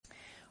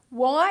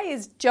Why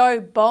is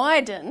Joe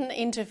Biden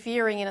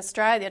interfering in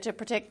Australia to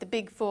protect the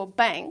big four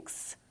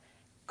banks,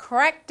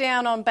 crack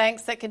down on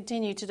banks that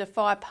continue to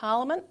defy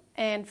Parliament,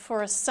 and for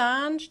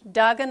Assange,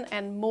 Duggan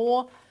and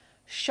more,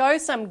 show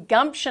some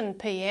gumption,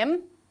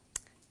 PM?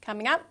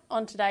 Coming up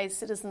on today's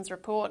Citizens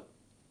Report.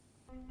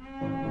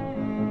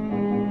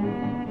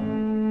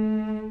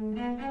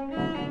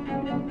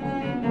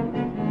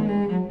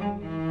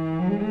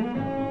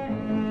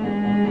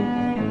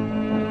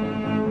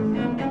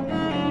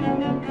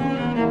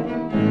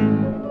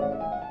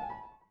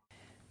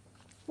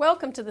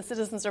 Welcome to the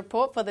Citizens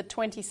Report for the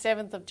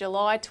 27th of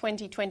July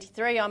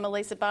 2023. I'm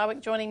Elisa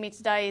Barwick. Joining me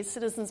today is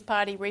Citizens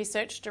Party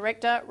Research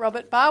Director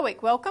Robert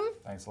Barwick. Welcome.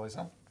 Thanks,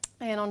 Lisa.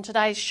 And on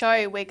today's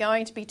show, we're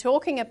going to be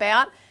talking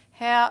about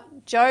how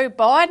Joe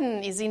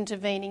Biden is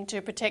intervening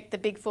to protect the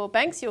big four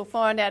banks. You'll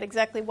find out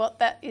exactly what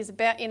that is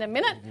about in a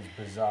minute. It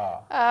is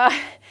bizarre.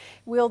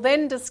 We'll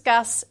then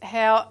discuss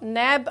how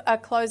NAB are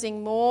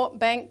closing more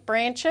bank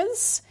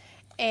branches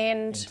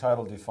and In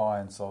total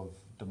defiance of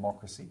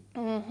democracy.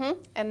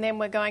 And then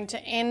we're going to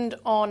end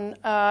on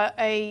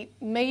a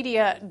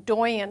media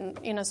doyen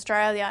in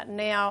Australia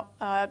now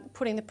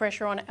putting the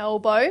pressure on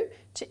Albo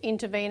to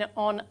intervene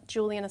on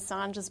Julian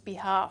Assange's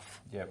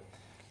behalf. Yep.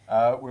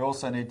 We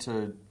also need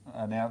to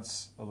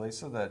announce,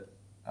 Elisa, that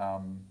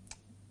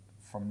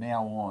from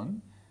now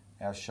on,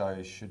 our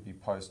shows should be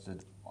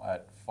posted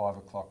at 5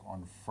 o'clock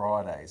on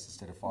Fridays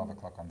instead of 5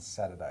 o'clock on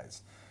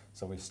Saturdays.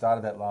 So we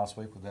started that last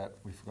week without,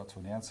 we forgot to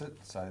announce it.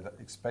 So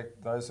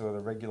expect those who are the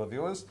regular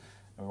viewers,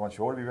 and we want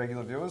you all to be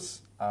regular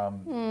viewers,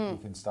 you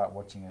can start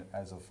watching it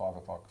as of 5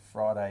 o'clock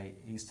Friday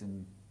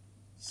Eastern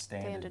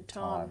Standard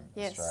Time,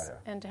 yes. Australia.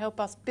 And to help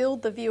us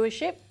build the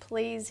viewership,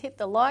 please hit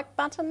the like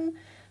button,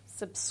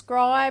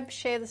 subscribe,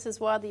 share this as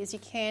widely as you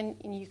can,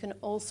 and you can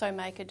also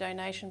make a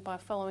donation by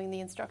following the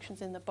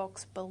instructions in the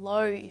box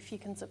below if you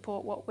can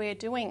support what we're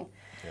doing.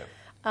 Yep.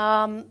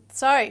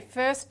 So,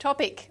 first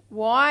topic,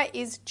 why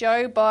is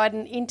Joe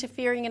Biden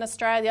interfering in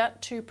Australia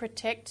to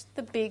protect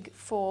the big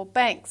four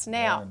banks?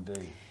 Now,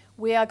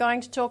 we are going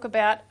to talk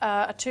about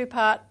a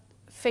two-part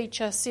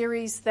feature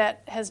series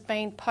that has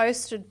been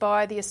posted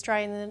by the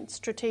Australian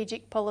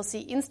Strategic Policy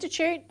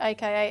Institute,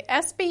 aka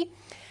ASPI,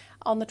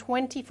 on the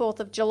 24th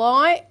of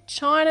July.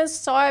 China's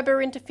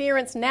cyber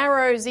interference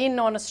narrows in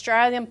on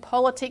Australian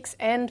politics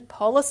and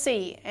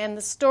policy. And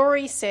the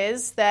story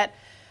says that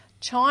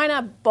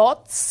China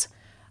bots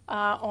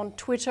on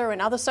Twitter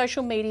and other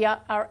social media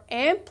are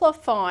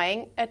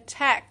amplifying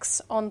attacks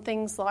on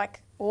things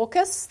like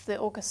AUKUS, the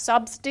AUKUS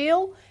subs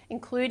deal,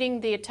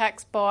 including the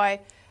attacks by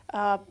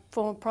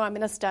former Prime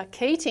Minister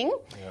Keating,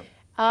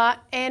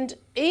 and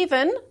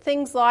even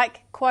things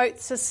like, quote,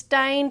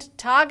 sustained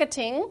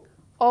targeting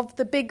of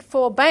the big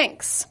four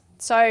banks.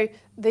 So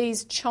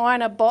these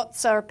China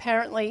bots are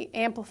apparently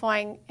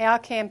amplifying our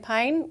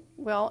campaign,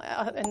 well,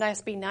 and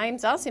ASPI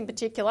names us in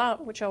particular,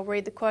 which I'll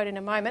read the quote in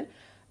a moment,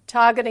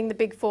 targeting the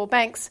big four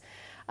banks.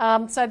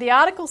 So the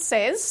article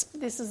says,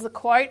 this is the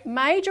quote,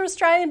 major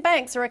Australian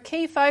banks are a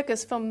key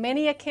focus for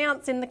many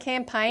accounts in the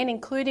campaign,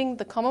 including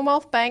the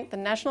Commonwealth Bank, the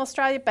National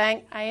Australia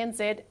Bank,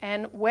 ANZ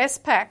and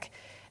Westpac.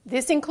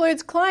 This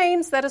includes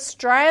claims that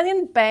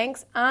Australian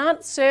banks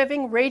aren't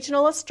serving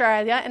regional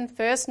Australia and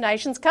First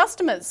Nations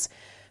customers.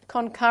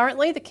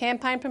 Concurrently, the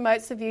campaign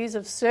promotes the views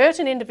of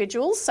certain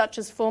individuals, such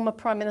as former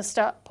Prime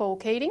Minister Paul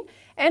Keating,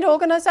 and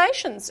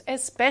organisations,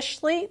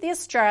 especially the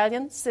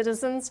Australian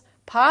Citizens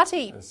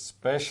Party.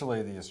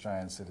 Especially the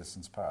Australian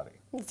Citizens Party.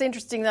 It's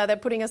interesting, though, they're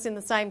putting us in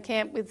the same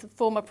camp with the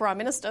former Prime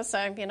Minister,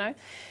 so, you know,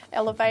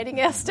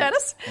 elevating our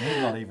status. And he's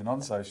not even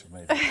on social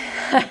media.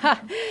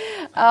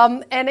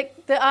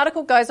 The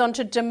article goes on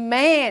to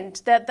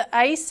demand that the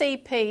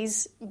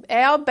ACP's,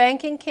 our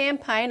banking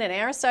campaign and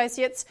our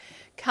associates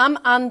come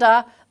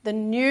under the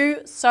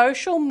new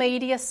social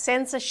media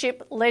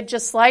censorship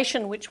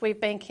legislation, which we've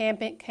been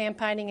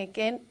campaigning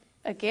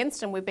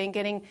against, and we've been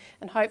getting,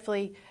 and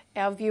hopefully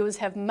our viewers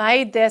have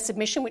made their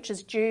submission, which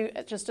is due,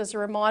 just as a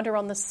reminder,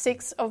 on the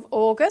 6th of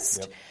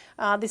August.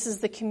 Yep. This is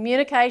the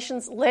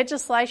Communications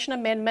Legislation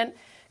Amendment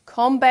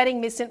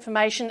Combating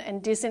Misinformation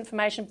and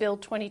Disinformation Bill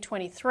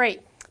 2023.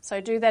 So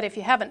do that if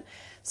you haven't.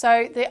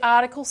 So the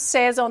article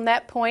says on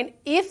that point,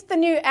 if the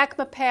new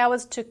ACMA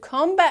powers to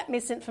combat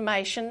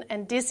misinformation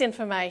and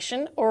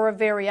disinformation or a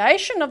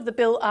variation of the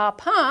bill are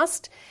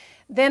passed,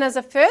 then as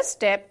a first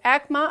step,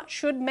 ACMA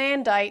should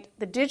mandate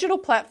the digital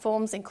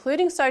platforms,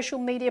 including social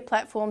media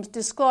platforms,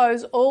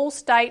 disclose all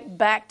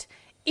state-backed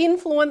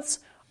influence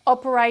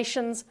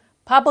operations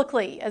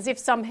publicly, as if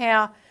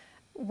somehow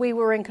we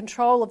were in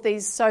control of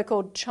these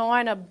so-called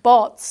China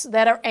bots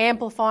that are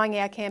amplifying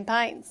our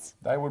campaigns.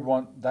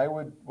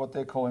 What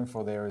they're calling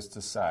for there is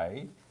to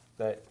say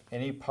that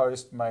any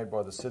post made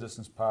by the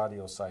Citizens Party,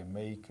 or say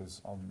me,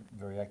 because I'm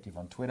very active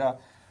on Twitter,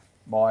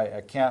 my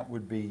account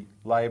would be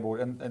labelled,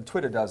 and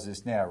Twitter does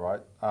this now,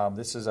 right?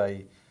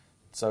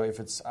 So if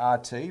it's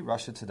RT,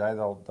 Russia Today,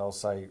 they'll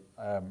say,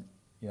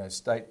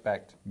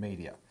 state-backed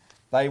media.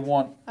 They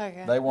want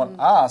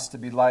us to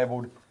be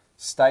labelled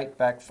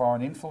state-backed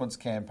foreign influence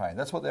campaign.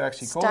 That's what they're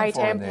actually calling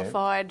for in there.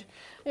 State-amplified,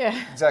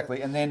 yeah.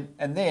 Exactly. And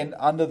then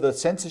under the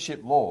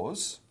censorship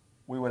laws,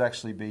 we would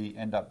actually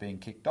end up being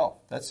kicked off.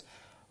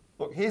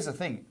 Look, here's the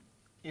thing.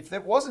 If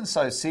it wasn't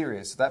so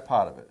serious, that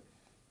part of it,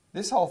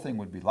 this whole thing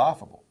would be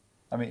laughable.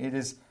 I mean, it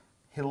is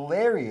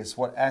hilarious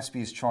what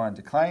ASPI is trying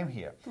to claim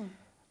here.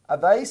 Are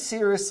they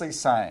seriously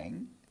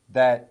saying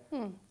that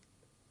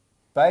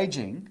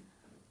Beijing,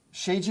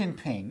 Xi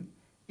Jinping,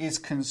 is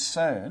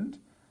concerned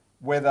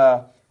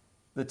whether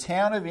the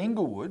town of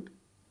Inglewood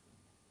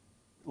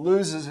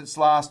loses its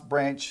last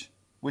branch,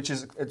 which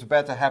it's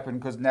about to happen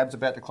because NAB's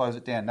about to close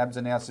it down? NAB's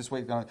announced this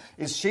week.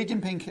 Is Xi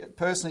Jinping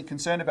personally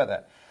concerned about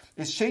that?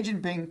 Is Xi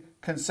Jinping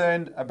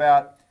concerned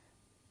about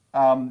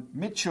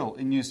Mitchell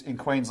in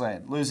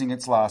Queensland losing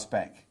its last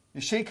bank?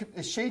 Is Xi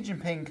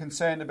Jinping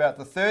concerned about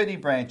the 30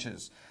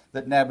 branches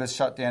that NAB has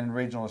shut down in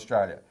regional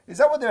Australia? Is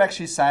that what they're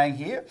actually saying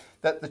here?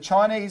 That the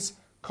Chinese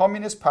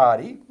Communist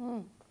Party,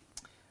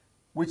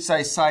 which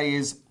they say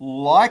is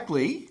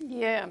likely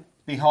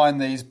behind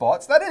these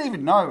bots, they don't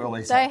even know,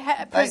 Elisa.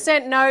 They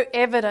present no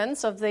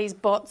evidence of these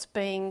bots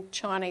being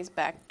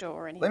Chinese-backed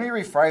or anything. Let me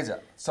rephrase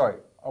it. Sorry,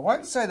 I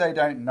won't say they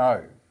don't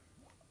know.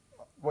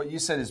 What you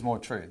said is more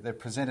true. They've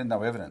presented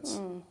no evidence.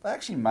 They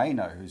actually may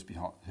know who's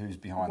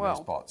behind these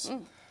bots.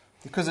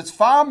 Because it's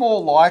far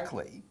more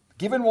likely,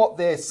 given what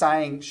they're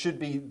saying should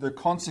be the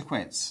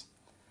consequence,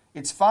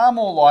 it's far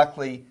more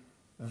likely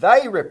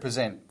they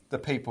represent the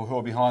people who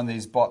are behind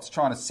these bots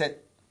trying to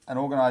set an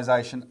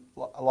organisation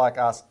like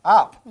us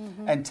up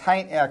and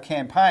taint our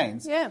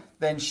campaigns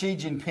than Xi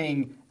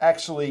Jinping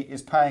actually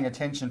is paying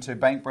attention to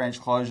bank branch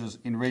closures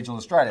in regional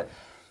Australia.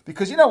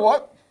 Because you know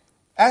what?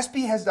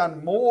 ASPI has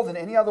done more than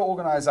any other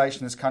organisation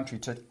in this country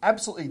to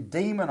absolutely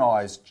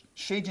demonise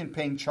Xi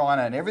Jinping,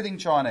 China and everything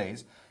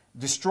Chinese,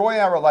 destroy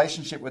our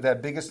relationship with our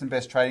biggest and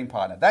best trading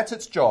partner. That's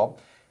its job.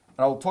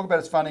 And I'll talk about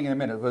its funding in a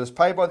minute. But it's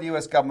paid by the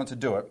US government to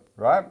do it,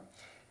 right?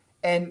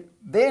 And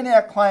they're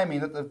now claiming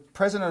that the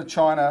President of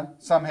China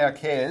somehow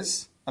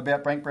cares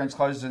about bank branch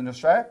closures in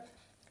Australia.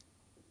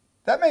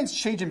 That means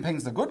Xi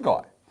Jinping's the good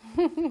guy.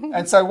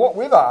 And so what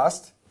we've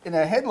asked in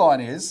our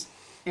headline is,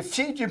 if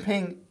Xi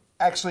Jinping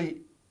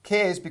actually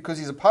cares because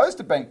he's opposed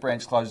to bank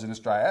branch closures in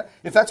Australia,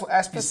 if that's what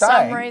ASPI's saying,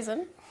 for some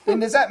reason,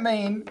 then does that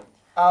mean,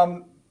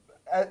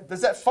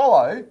 does that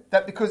follow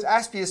that because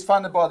ASPI is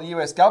funded by the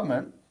US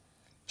government,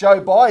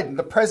 Joe Biden,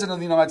 the President of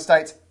the United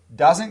States,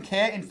 doesn't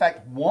care, in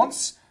fact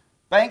wants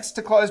banks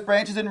to close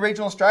branches in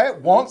regional Australia,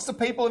 wants the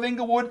people of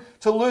Inglewood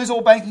to lose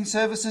all banking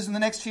services in the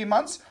next few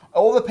months,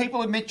 all the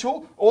people of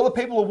Mitchell, all the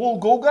people of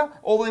Woolgoolga,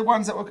 all the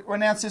ones that were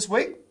announced this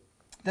week?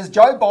 Does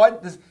Joe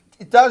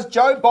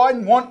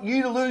Biden want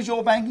you to lose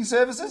your banking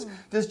services?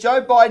 Does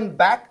Joe Biden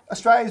back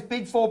Australia's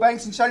big four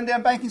banks in shutting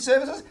down banking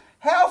services?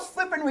 How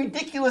flippin'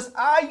 ridiculous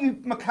are you,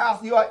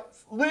 McCarthyite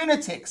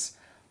lunatics?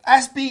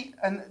 ASPI,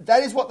 and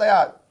that is what they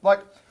are.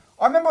 Like,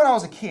 I remember when I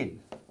was a kid,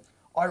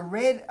 I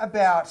read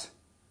about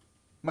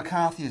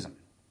McCarthyism.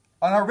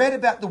 And I read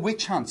about the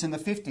witch hunts in the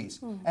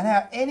 50s and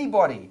how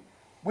anybody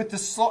with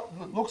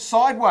the look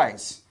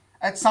sideways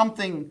at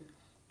something,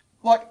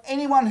 like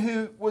anyone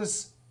who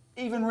was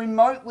even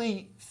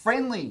remotely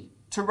friendly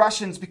to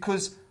Russians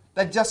because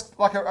they're just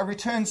like a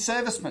returned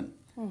serviceman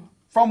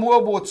from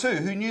World War II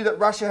who knew that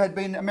Russia had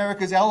been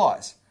America's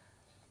allies.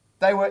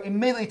 They were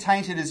immediately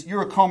tainted as,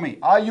 you're a commie.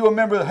 Are you a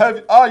member of,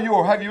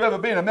 have you ever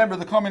been a member of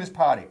the Communist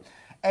Party?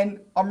 And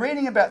I'm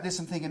reading about this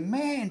and thinking,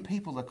 man,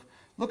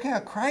 look how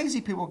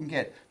crazy people can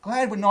get.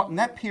 Glad we're not in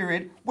that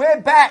period.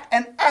 We're back,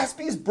 and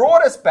ASPI's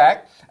brought us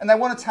back, and they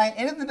want to taint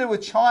anything to do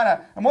with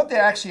China. And what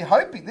they're actually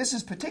hoping, this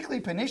is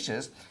particularly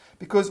pernicious,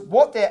 because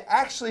what they're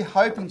actually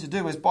hoping to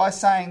do is by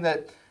saying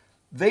that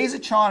these are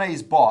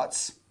Chinese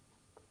bots,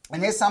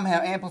 and they're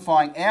somehow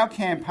amplifying our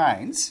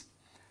campaigns,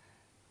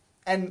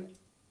 and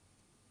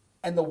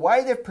the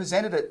way they've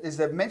presented it is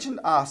they've mentioned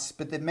us,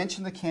 but they've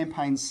mentioned the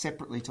campaigns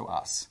separately to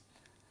us.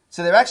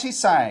 So they're actually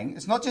saying,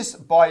 it's not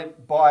just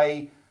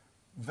by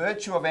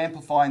virtue of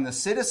amplifying the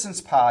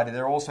Citizens Party,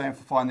 they're also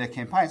amplifying their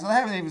campaigns. And they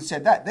haven't even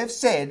said that. They've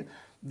said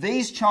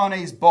these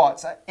Chinese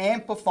bots are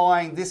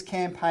amplifying this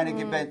campaign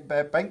against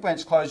bank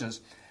branch closures.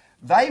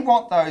 They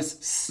want those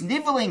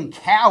snivelling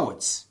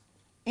cowards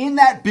in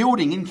that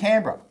building in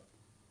Canberra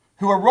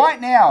who are right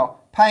now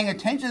paying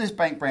attention to this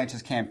bank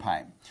branches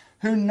campaign,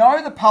 who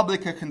know the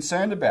public are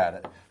concerned about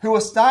it, who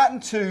are starting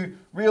to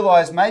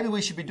realise maybe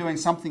we should be doing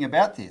something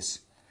about this.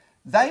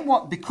 They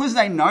want, because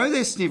they know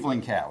they're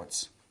snivelling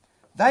cowards,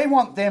 they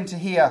want them to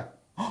hear,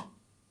 oh,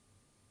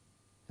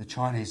 the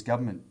Chinese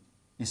government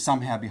is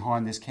somehow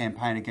behind this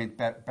campaign against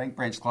bank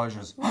branch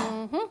closures.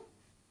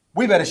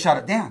 We better shut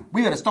it down.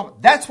 We better stop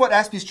it. That's what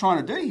ASPI's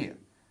trying to do here,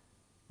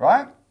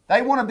 right?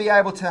 They want to be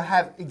able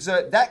to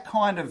exert that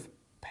kind of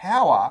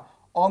power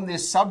on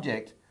this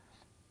subject,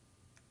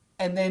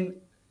 and then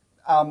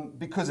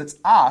because it's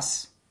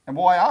us, and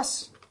why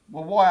us?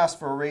 Well, why us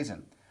for a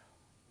reason?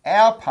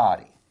 Our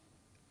party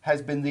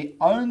has been the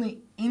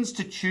only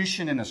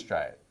institution in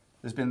Australia.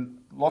 There's been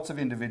lots of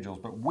individuals,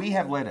 but we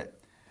have led it.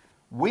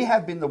 We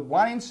have been the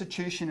one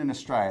institution in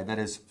Australia that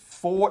has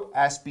fought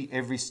ASPI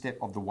every step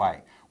of the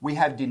way. We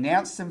have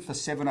denounced them for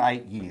 7 or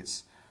 8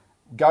 years.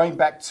 Going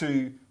back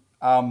to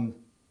our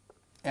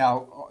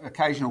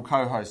occasional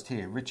co-host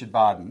here, Richard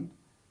Barden,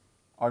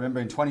 I remember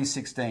in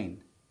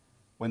 2016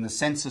 when the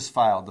census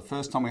failed, the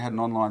first time we had an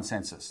online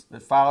census,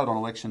 it failed on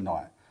election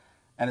night.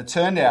 And it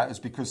turned out it's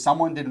because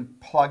someone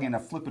didn't plug in a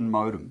flippin'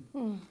 modem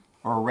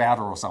or a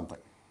router or something,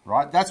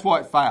 right? That's why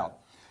it failed.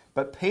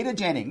 But Peter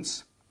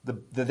Jennings, the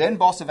then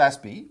boss of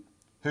ASPI,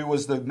 who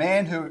was the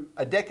man who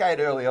a decade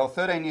earlier, or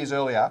 13 years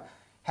earlier,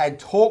 had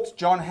talked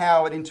John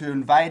Howard into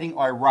invading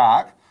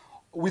Iraq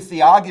with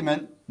the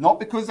argument, not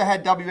because they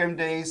had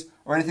WMDs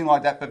or anything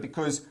like that, but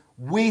because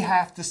we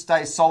have to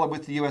stay solid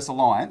with the US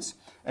alliance.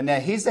 And now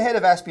he's the head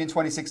of ASPI in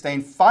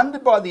 2016,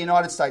 funded by the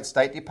United States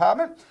State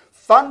Department,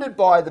 funded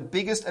by the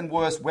biggest and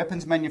worst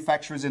weapons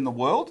manufacturers in the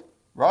world,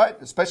 right?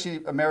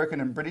 Especially American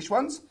and British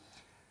ones.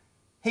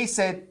 He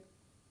said,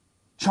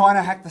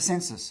 China hacked the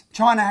census.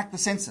 China hacked the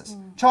census.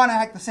 China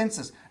hacked the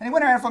census. And he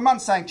went around for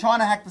months saying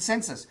China hacked the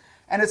census.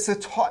 And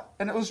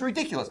and it was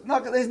ridiculous.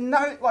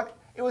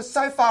 It was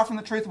so far from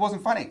the truth it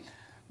wasn't funny.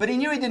 But he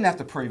knew he didn't have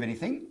to prove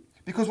anything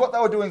because what they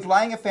were doing is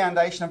laying a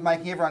foundation of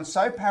making everyone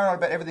so paranoid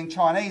about everything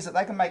Chinese that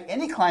they can make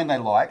any claim they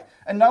like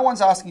and no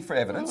one's asking for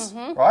evidence,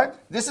 right?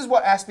 This is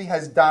what ASPI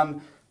has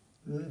done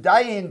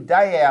day in,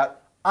 day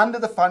out under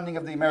the funding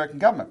of the American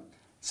government.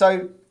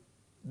 So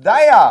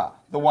they are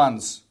the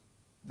ones.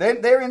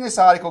 They're in this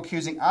article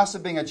accusing us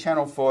of being a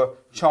channel for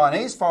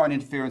Chinese foreign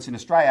interference in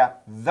Australia.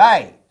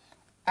 They,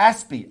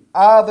 ASPI,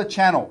 are the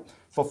channel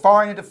for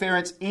foreign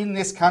interference in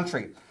this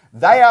country.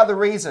 They are the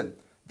reason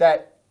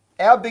that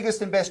our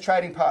biggest and best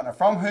trading partner,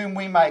 from whom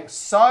we make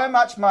so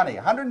much money,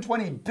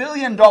 $120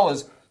 billion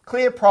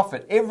clear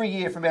profit every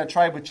year from our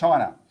trade with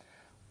China,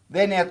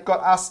 they've now got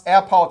us,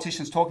 our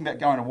politicians, talking about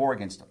going to war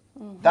against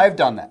them. They've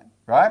done that,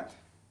 right?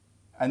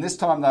 And this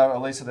time, though,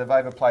 Elisa, they've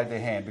overplayed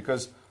their hand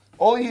because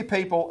all you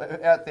people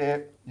out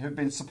there who've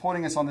been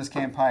supporting us on this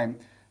campaign,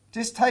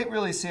 just take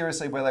really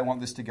seriously where they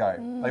want this to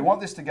go. They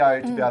want this to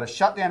go to be able to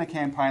shut down a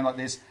campaign like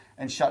this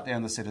and shut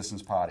down the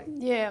Citizens Party.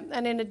 Yeah,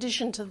 and in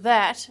addition to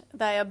that,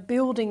 they are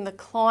building the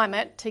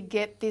climate to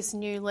get this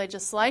new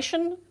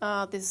legislation,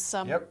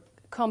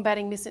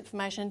 Combating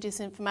Misinformation and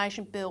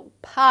Disinformation Bill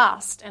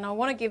passed. And I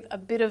want to give a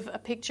bit of a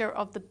picture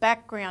of the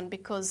background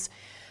because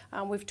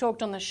we've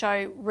talked on the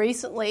show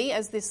recently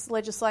as this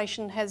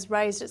legislation has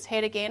raised its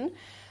head again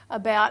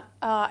about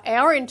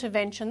our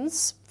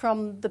interventions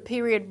from the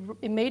period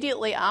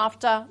immediately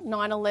after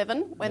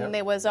 9/11 when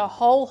there was a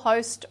whole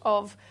host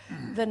of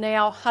the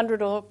now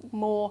 100 or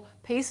more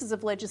pieces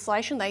of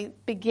legislation. They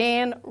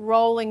began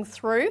rolling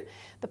through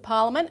the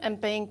Parliament and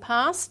being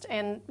passed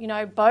and, you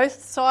know,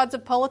 both sides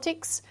of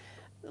politics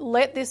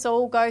let this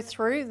all go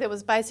through. There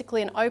was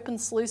basically an open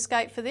sluice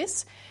gate for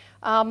this.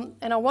 And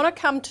I want to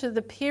come to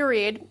the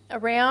period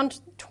around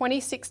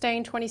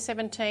 2016,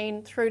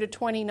 2017 through to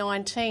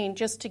 2019,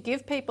 just to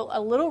give people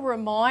a little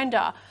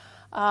reminder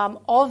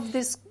of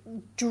this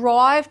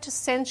drive to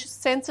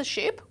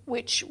censorship,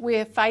 which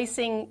we're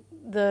facing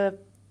the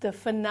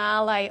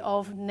finale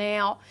of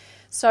now.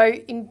 So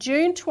in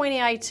June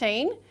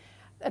 2018,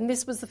 and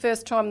this was the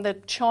first time the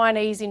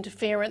Chinese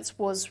interference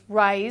was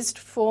raised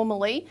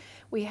formally,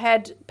 we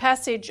had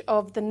passage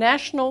of the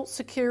National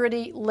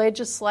Security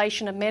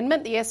Legislation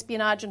Amendment, the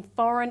Espionage and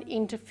Foreign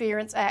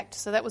Interference Act.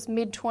 So that was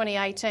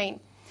mid-2018.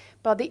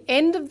 By the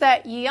end of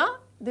that year,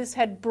 this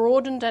had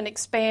broadened and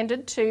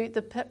expanded to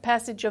the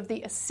passage of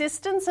the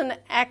Assistance and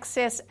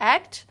Access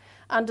Act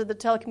under the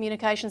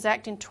Telecommunications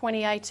Act in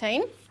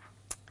 2018.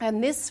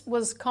 And this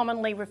was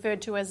commonly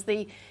referred to as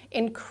the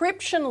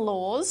encryption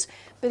laws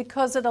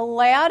because it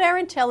allowed our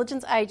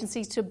intelligence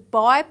agencies to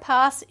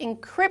bypass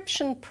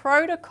encryption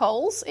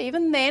protocols,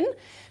 even then,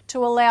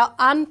 to allow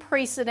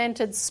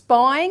unprecedented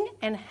spying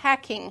and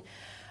hacking.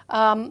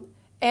 And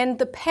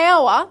the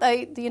power,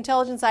 the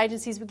intelligence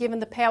agencies were given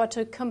the power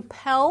to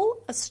compel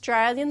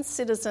Australian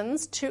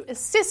citizens to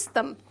assist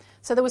them.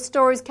 So there were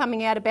stories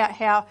coming out about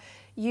how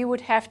you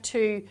would have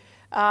to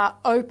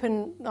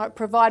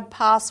provide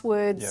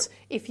passwords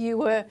if you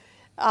were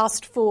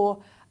asked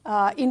for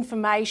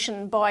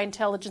information by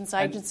intelligence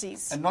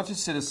agencies. And not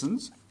just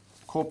citizens,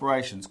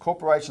 corporations.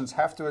 Corporations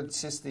have to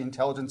assist the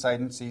intelligence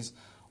agencies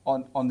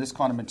on this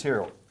kind of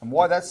material. And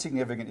why that's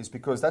significant is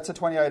because that's a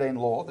 2018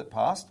 law that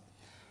passed.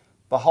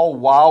 The whole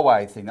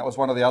Huawei thing, that was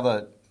one of the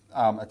other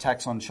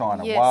attacks on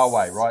China. Yes.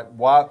 Huawei,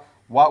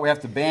 right? We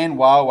have to ban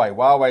Huawei.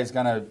 Huawei is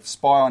going to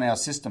spy on our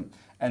system.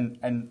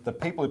 And the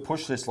people who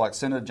push this, like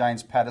Senator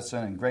James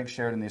Patterson and Greg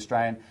Sheridan, the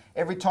Australian,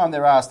 every time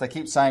they're asked, they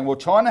keep saying, well,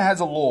 China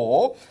has a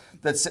law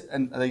that's,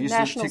 and they use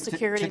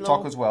TikTok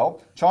law as well.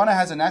 China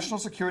has a national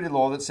security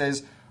law that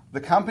says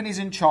the companies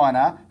in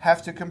China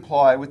have to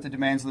comply with the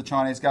demands of the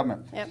Chinese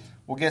government. Yep.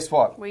 Well, guess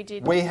what? We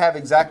did. We have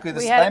exactly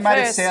the same. They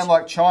made it sound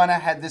like China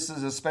had this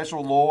as a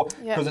special law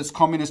because it's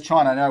communist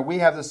China. No, we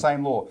have the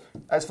same law.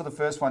 As for the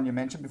first one you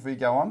mentioned, before you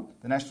go on,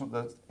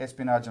 the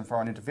Espionage and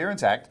Foreign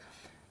Interference Act,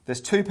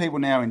 there's 2 people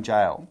now in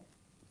jail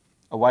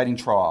awaiting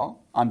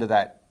trial under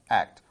that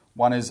act.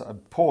 One is a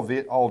poor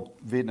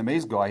old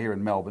Vietnamese guy here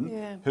in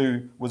Melbourne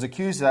who was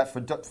accused of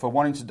that for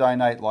wanting to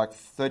donate like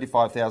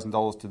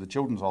 $35,000 to the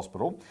Children's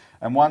Hospital.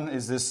 And one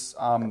is this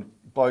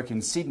bloke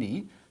in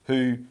Sydney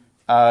who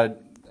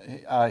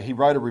he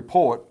wrote a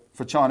report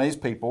for Chinese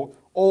people,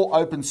 all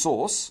open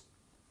source,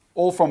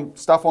 all from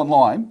stuff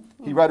online.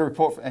 He wrote a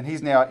report and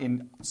he's now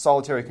in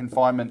solitary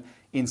confinement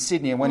in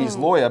Sydney. And when his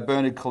lawyer,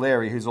 Bernard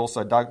Collaery, who's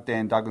also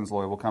Dan Duggan's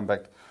lawyer, will come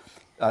back,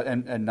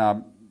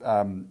 Bernard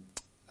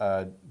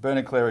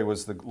Collaery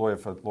was the lawyer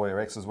for Lawyer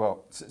X as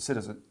well,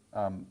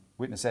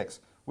 Witness K.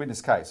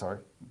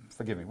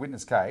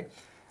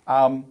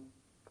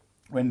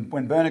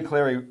 When Bernard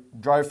Collaery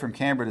drove from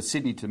Canberra to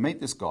Sydney to meet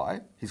this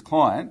guy, his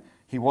client,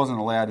 he wasn't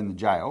allowed in the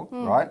jail,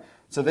 right?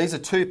 So these are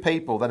two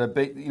people that are,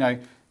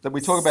 that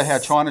we talk about how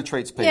China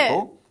treats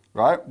people,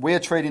 right? We're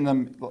treating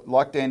them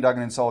like Dan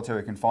Duggan in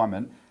solitary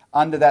confinement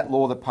under that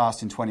law that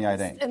passed in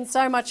 2018. And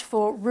so much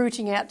for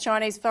rooting out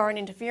Chinese foreign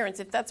interference,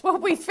 if that's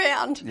what we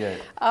found. Yeah.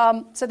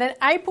 So then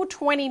April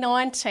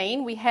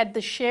 2019, we had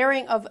the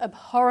Sharing of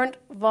Abhorrent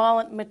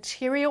Violent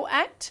Material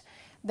Act.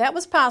 That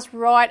was passed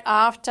right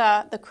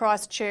after the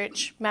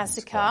Christchurch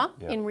massacre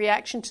in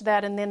reaction to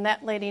that, and then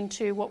that led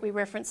into what we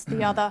referenced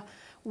the other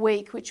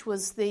week, which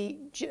was the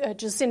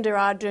Jacinda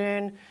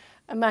Ardern,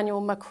 Emmanuel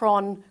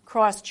Macron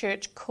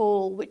Christchurch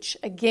call, which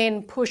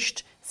again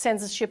pushed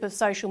censorship of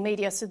social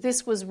media. So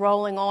this was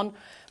rolling on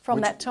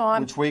from that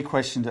time. Which we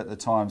questioned at the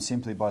time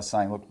simply by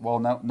saying, look, well,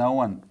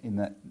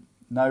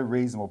 no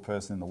reasonable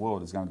person in the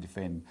world is going to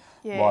defend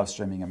live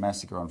streaming a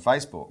massacre on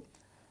Facebook.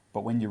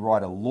 But when you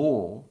write a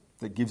law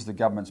that gives the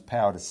government's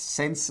power to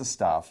censor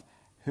stuff,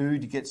 who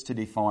gets to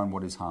define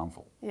what is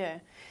harmful? Yeah.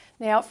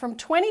 Now, from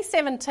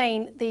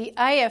 2017, the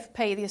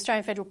AFP, the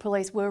Australian Federal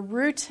Police, were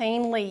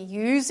routinely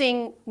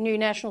using new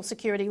national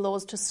security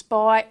laws to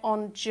spy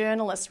on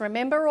journalists.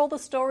 Remember all the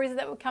stories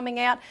that were coming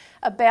out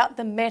about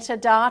the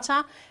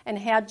metadata and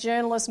how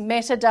journalists'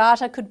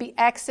 metadata could be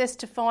accessed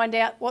to find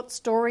out what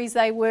stories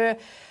they were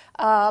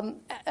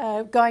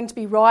going to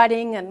be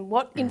writing and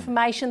what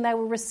information they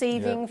were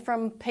receiving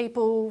from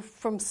people,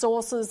 from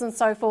sources and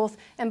so forth.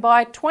 And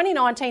by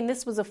 2019,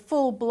 this was a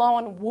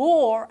full-blown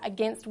war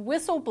against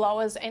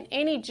whistleblowers and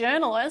any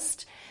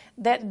journalist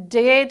that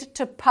dared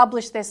to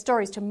publish their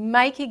stories, to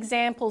make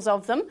examples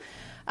of them.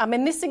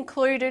 And this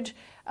included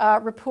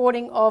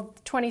reporting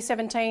of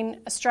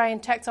 2017 Australian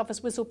Tax Office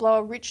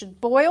whistleblower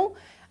Richard Boyle,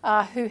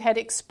 who had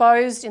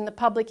exposed in the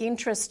public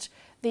interest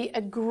the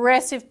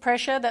aggressive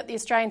pressure that the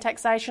Australian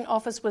Taxation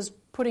Office was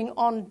putting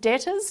on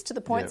debtors to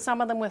the point some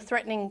of them were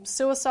threatening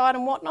suicide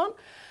and whatnot.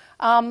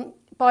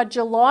 By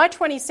July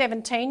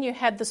 2017, you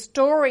had the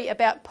story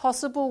about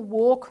possible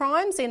war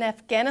crimes in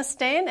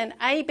Afghanistan, and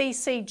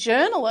ABC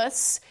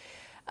journalists,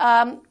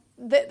 the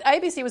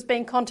ABC was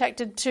being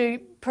contacted to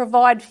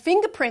provide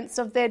fingerprints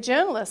of their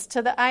journalists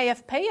to the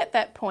AFP at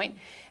that point.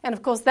 And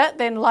of course that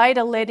then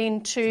later led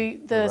into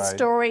the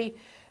story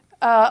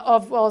I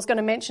was going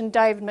to mention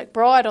David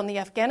McBride on the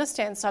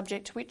Afghanistan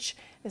subject, which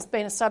has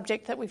been a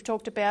subject that we've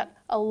talked about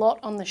a lot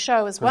on the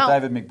show as well.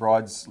 David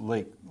McBride's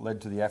leak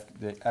led to the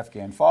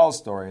Afghan Files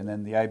story, and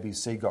then the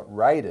ABC got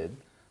raided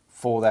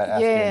for that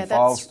Afghan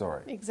Files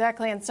story.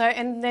 Exactly.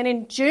 And then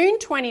in June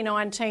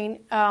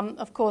 2019,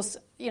 of course,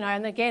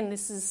 and again,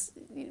 this is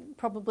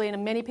probably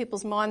in many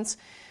people's minds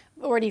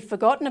already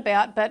forgotten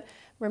about, but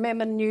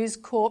remember News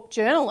Corp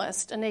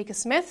journalist Anika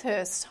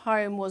Smethurst's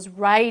home was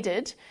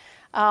raided.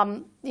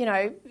 In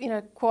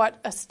a quite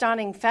a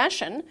stunning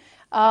fashion,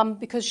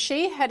 because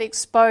she had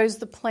exposed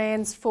the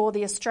plans for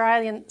the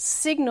Australian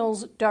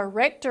Signals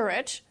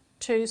Directorate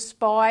to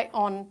spy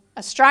on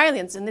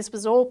Australians, and this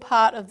was all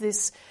part of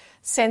this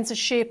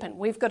censorship, and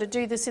we've got to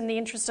do this in the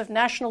interest of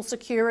national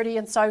security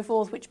and so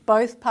forth, which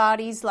both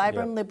parties, Labor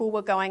and Liberal,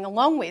 were going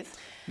along with.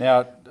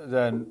 Now,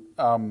 then,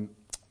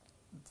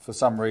 for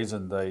some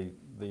reason, the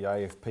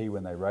AFP,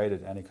 when they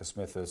raided Anika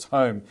Smethurst's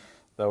home,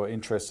 they were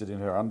interested in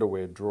her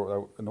underwear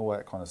drawer and all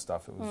that kind of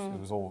stuff. It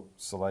was all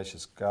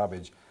salacious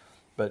garbage.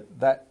 But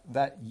at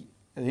the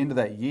end of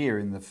that year,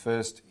 in the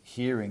first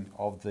hearing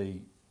of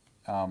the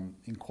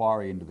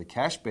inquiry into the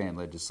cash ban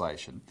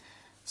legislation,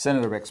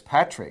 Senator Rex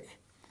Patrick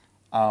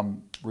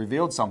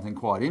revealed something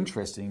quite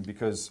interesting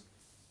because,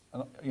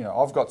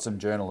 I've got some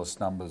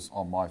journalist numbers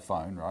on my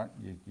phone, right?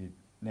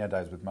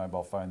 Nowadays with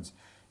mobile phones,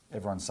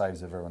 everyone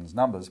saves everyone's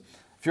numbers.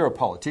 If you're a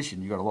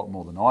politician, you've got a lot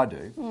more than I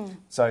do.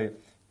 So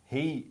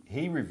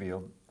he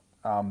revealed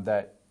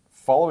that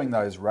following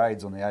those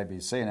raids on the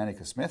ABC and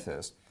Anika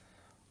Smethurst,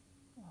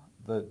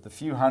 the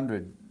few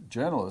hundred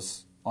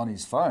journalists on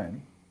his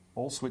phone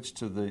all switched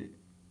to the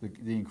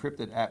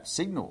encrypted app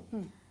Signal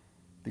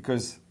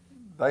because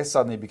they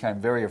suddenly became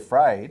very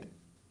afraid,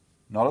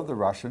 not of the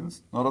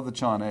Russians, not of the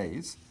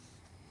Chinese,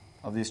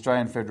 of the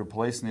Australian Federal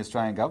Police and the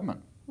Australian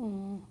government.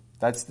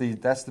 That's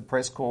the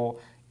press corps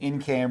in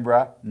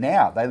Canberra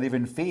now. They live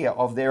in fear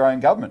of their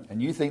own government,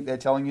 and you think they're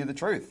telling you the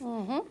truth.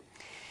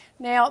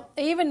 Now,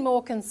 even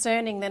more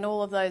concerning than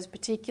all of those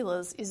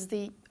particulars is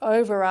the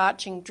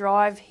overarching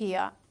drive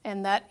here,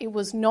 and that it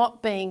was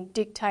not being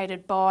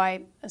dictated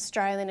by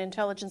Australian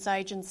intelligence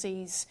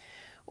agencies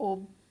or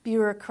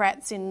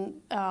bureaucrats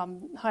in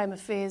Home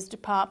Affairs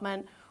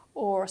Department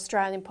or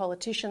Australian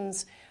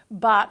politicians,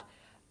 but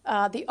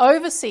the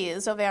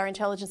overseers of our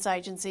intelligence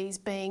agencies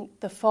being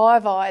the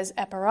Five Eyes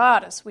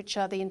apparatus, which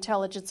are the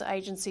intelligence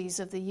agencies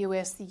of the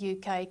US, the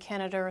UK,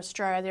 Canada,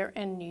 Australia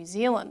and New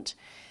Zealand.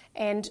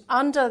 And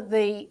under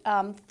the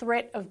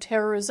threat of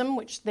terrorism,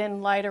 which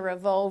then later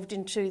evolved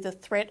into the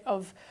threat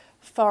of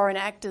foreign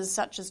actors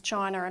such as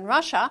China and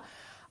Russia,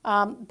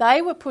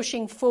 they were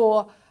pushing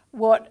for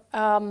what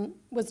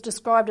was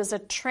described as a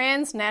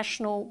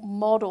transnational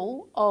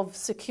model of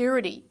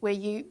security, where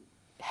you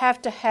have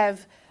to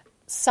have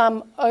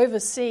some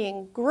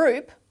overseeing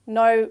group,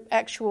 no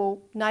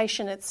actual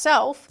nation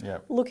itself,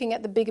 looking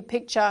at the bigger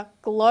picture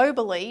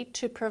globally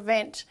to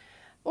prevent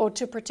or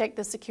to protect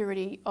the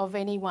security of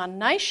any one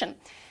nation.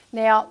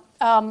 Now,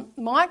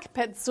 Mike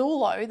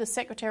Pezzullo, the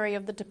Secretary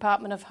of the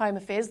Department of Home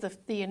Affairs,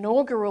 the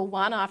inaugural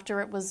one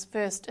after it was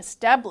first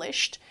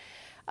established,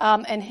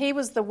 and he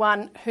was the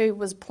one who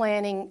was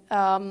planning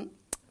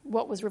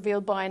what was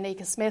revealed by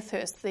Anika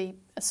Smethurst, the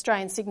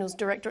Australian Signals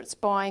Directorate,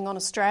 spying on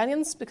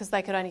Australians because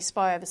they could only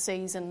spy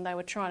overseas, and they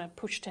were trying to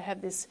push to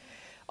have this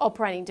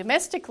operating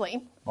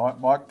domestically.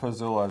 Mike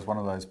Pezzullo is one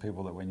of those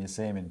people that when you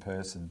see him in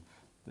person,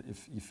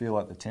 if you feel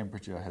like the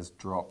temperature has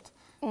dropped,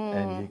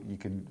 and you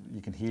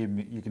can hear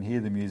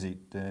the music.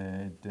 He's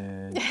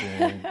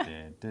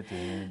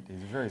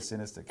a very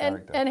sinister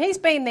character, and he's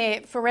been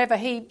there forever.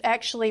 He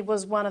actually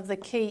was one of the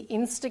key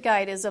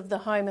instigators of the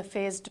Home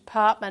Affairs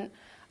Department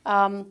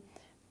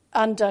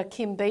under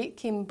Kim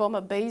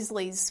Bomber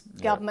Beazley's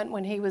government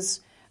when he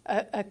was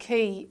a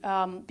key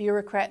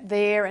bureaucrat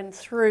there and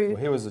through.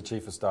 Well, he was the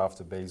chief of staff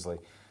to Beazley,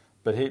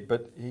 but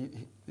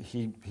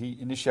he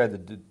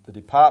initiated the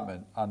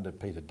department under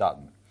Peter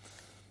Dutton.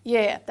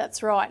 Yeah,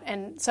 that's right.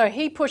 And so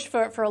he pushed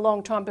for it for a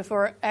long time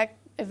before it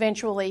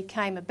eventually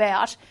came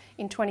about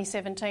in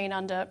 2017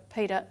 under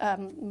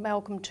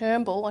Malcolm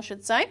Turnbull, I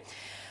should say.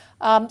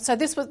 So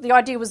the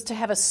idea was to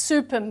have a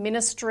super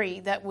ministry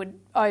that would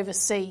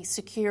oversee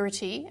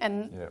security,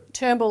 and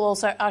Turnbull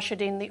also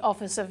ushered in the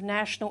Office of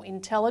National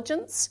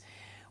Intelligence,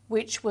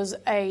 which was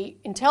a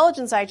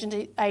intelligence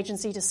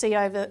agency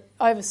to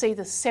oversee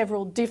the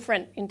several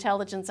different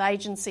intelligence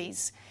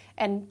agencies.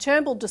 And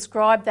Turnbull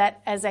described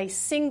that as a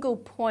single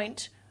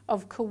point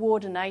of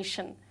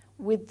coordination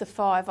with the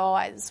Five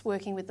Eyes,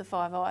 working with the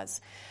Five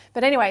Eyes.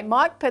 But anyway,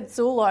 Mike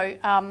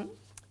Pezzullo,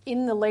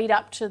 in the lead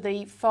up to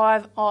the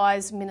Five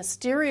Eyes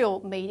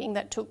ministerial meeting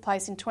that took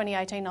place in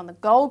 2018 on the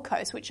Gold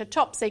Coast, which are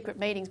top secret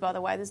meetings, by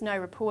the way, there's no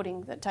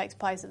reporting that takes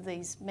place of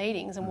these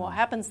meetings and what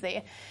happens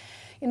there.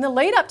 In the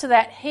lead up to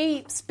that,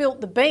 he spilt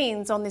the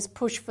beans on this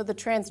push for the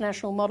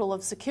transnational model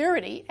of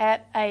security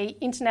at an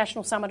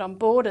international summit on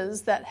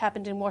borders that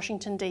happened in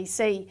Washington,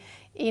 D.C.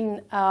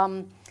 in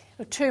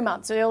 2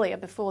 months earlier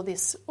before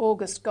this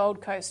August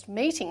Gold Coast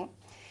meeting.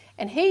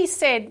 And he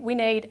said we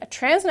need a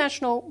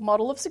transnational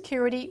model of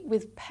security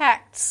with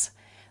pacts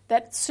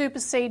that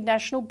supersede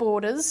national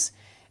borders,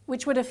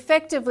 which would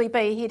effectively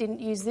be, he didn't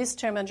use this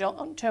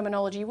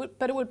terminology,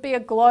 but it would be a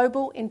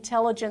global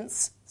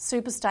intelligence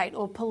superstate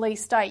or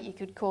police state, you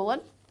could call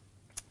it.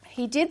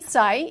 He did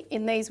say,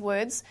 in these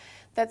words,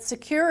 that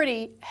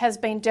security has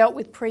been dealt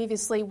with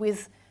previously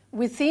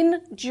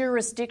within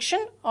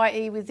jurisdiction,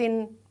 i.e.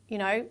 within,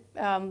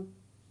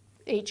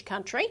 each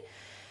country.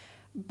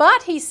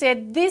 But he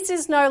said this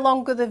is no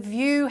longer the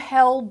view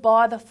held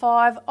by the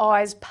Five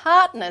Eyes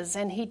partners,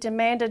 and he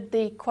demanded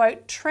the,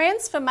 quote,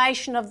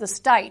 transformation of the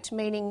state,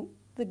 meaning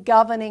the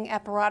governing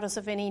apparatus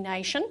of any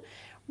nation,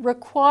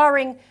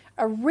 requiring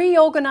a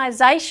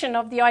reorganisation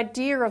of the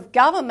idea of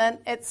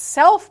government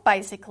itself,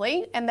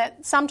 basically, and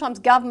that sometimes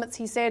governments,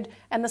 he said,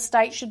 and the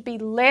state should be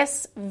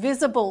less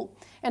visible.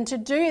 And to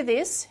do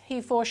this,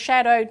 he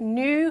foreshadowed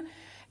new,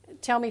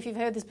 tell me if you've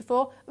heard this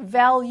before,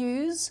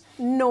 values,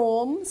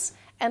 norms,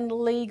 and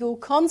legal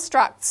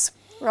constructs,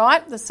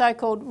 right? The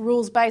so-called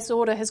rules-based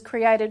order has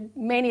created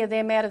many of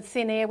them out of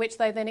thin air, which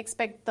they then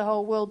expect the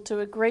whole world to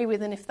agree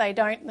with, and if they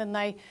don't, then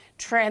they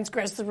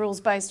transgress the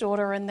rules-based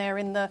order and they're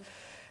in the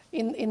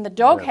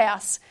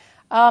doghouse.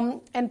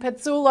 And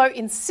Pezzullo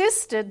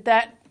insisted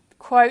that,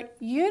 quote,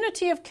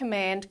 unity of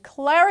command,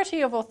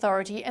 clarity of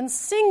authority, and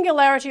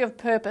singularity of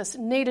purpose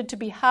needed to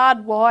be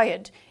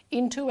hardwired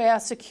into our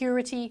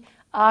security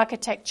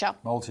architecture.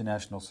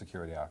 Multinational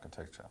security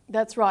architecture.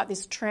 That's right,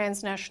 this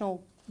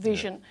transnational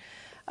vision.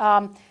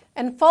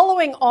 And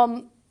following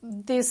on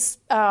this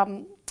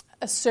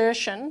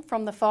assertion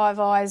from the Five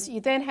Eyes, you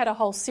then had a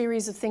whole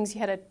series of things. You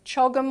had a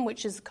CHOGM,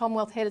 which is the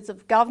Commonwealth Heads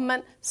of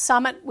Government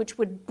Summit, which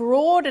would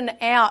broaden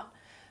out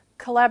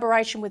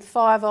collaboration with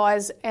Five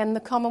Eyes and the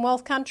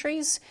Commonwealth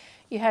countries.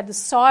 You had the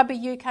Cyber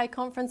UK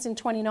conference in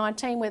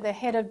 2019 where the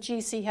head of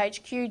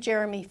GCHQ,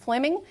 Jeremy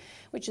Fleming,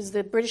 which is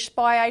the British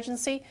spy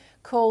agency,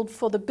 called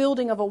for the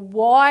building of a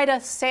wider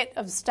set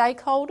of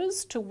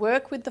stakeholders to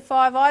work with the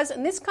Five Eyes.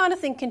 And this kind of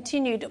thing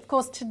continued. Of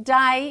course,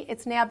 today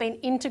it's now been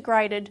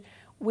integrated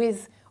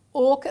with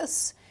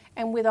AUKUS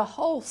and with a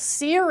whole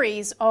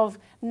series of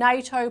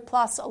NATO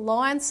plus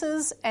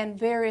alliances and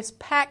various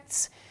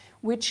pacts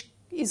which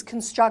is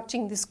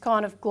constructing this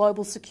kind of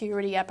global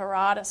security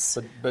apparatus.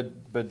 But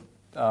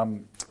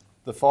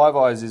the Five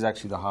Eyes is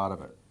actually the heart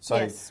of it. So,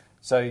 yes.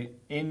 So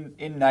in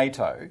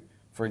NATO,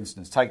 for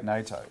instance, take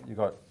NATO. You've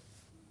got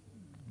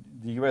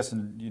the US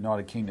and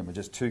United Kingdom are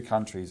just two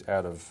countries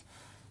out of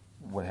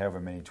however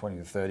many, 20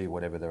 to 30,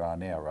 whatever there are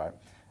now, right?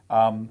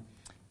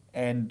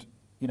 And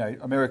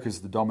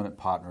America's the dominant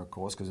partner, of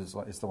course, because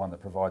it's the one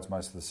that provides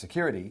most of the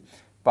security.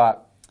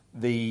 But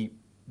the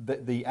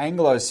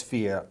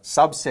Anglosphere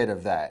subset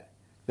of that,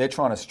 they're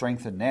trying to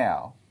strengthen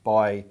now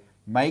by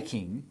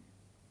making.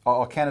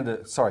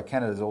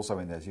 Canada's also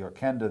in there. So you've got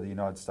Canada, the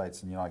United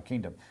States, and the United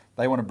Kingdom.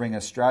 They want to bring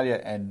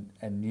Australia and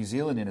New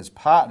Zealand in as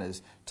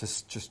partners to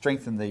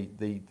strengthen the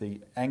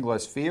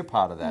Anglosphere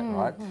part of that,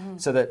 right? Mm-hmm.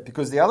 So that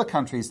because the other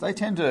countries they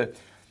tend to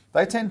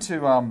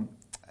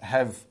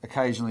have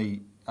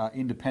occasionally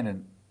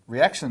independent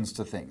reactions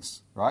to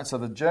things, right? So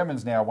the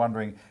Germans now are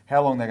wondering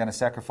how long they're going to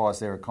sacrifice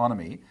their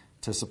economy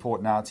to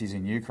support Nazis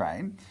in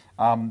Ukraine.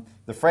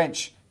 The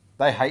French,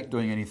 they hate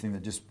doing anything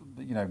that just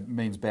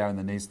means bowing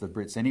the knees to the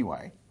Brits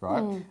anyway,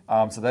 right?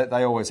 So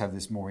they always have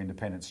this more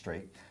independent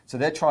streak. So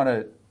they're trying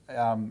to,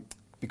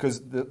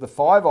 because the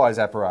Five Eyes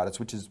apparatus,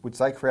 which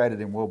they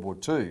created in World War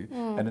II,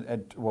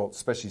 and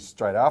especially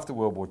straight after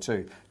World War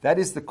II, that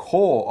is the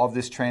core of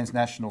this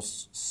transnational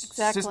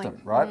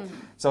system, right?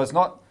 So it's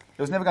not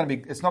going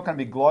to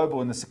be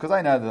global in this, because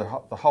they know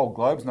the whole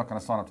globe's not going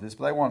to sign up to this,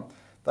 but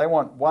they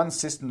want one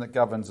system that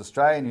governs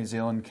Australia, New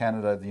Zealand,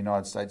 Canada, the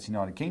United States,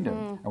 United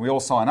Kingdom, and we all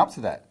sign up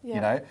to that,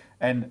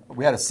 And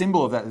we had a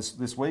symbol of that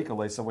this week,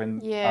 Elisa, when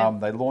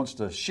they launched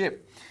a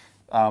ship,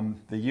 the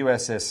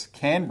USS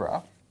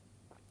Canberra,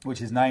 which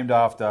is named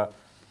after.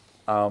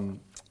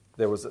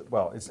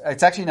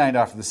 It's actually named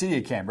after the city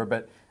of Canberra,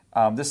 but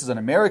this is an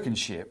American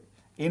ship.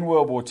 In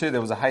World War II, there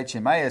was a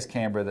HMAS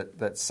Canberra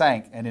that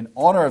sank, and in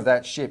honour of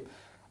that ship,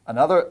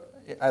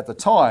 at the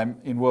time,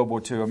 in World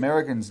War II,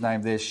 Americans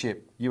named their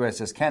ship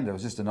USS Canada. It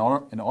was just in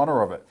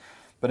honour of it.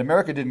 But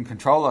America didn't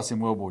control us in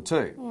World War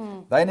II.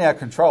 They now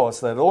control us.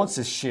 So they launched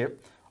this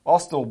ship.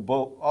 Austal,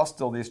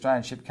 the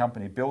Australian ship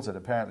company, built it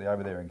apparently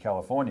over there in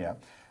California.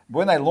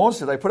 When they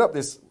launched it, they put up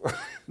this...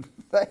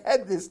 they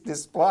had this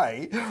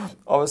display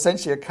of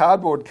essentially a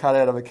cardboard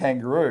cutout of a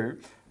kangaroo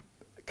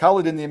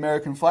coloured in the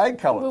American flag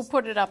colours. We'll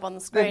put it up on the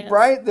screen.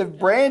 They've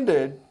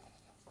branded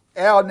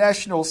our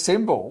national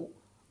symbol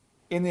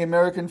in the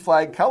American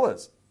flag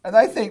colours. And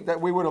they think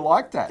that we would have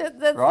liked that.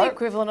 That's right? the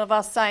equivalent of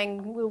us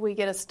saying, will we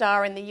get a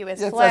star in the US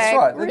flag? That's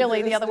right.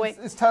 Really, the other week.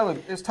 It's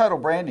total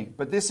branding.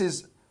 But this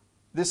is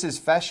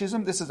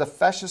fascism. This is a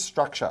fascist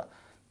structure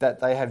that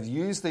they have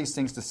used these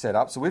things to set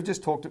up. So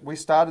we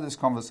started this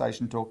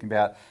conversation talking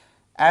about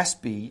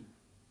ASPI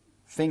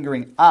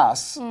fingering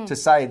us to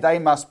say they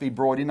must be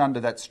brought in under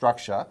that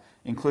structure,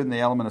 including the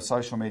element of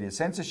social media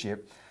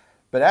censorship.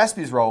 But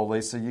ASPI's role,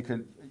 Lisa,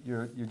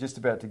 you're just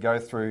about to go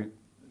through.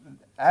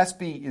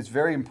 ASPI is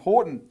very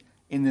important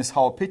in this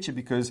whole picture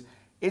because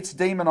its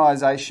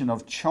demonisation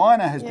of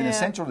China has been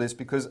essential to this,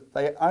 because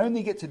they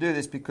only get to do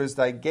this because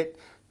they get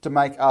to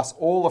make us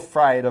all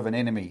afraid of an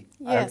enemy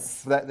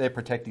that they're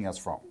protecting us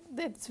from.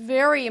 It's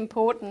very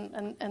important,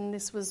 and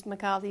this was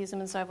McCarthyism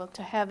and so forth,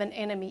 to have an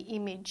enemy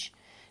image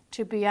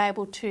to be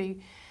able to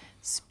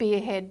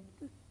spearhead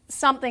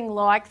something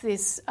like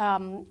this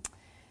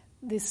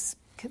this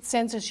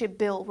censorship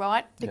bill,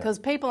 right? Because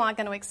people aren't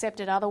going to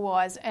accept it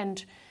otherwise.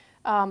 And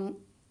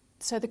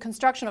so the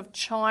construction of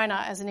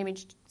China as an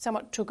image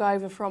somewhat took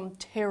over from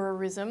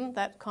terrorism,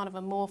 that kind of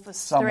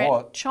amorphous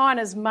threat.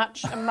 China's a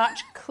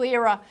much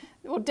clearer,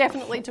 or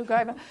definitely took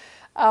over.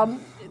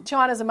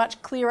 China's a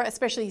much clearer,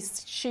 especially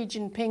Xi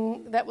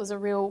Jinping. That was a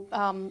real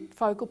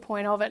focal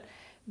point of it.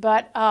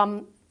 But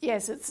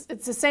yes,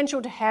 it's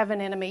essential to have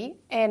an enemy.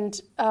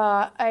 And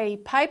a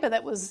paper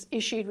that was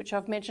issued, which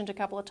I've mentioned a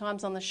couple of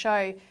times on the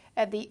show,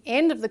 at the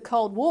end of the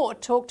Cold War,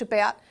 talked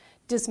about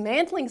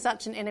dismantling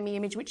such an enemy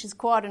image, which is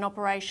quite an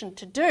operation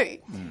to do.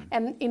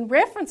 And in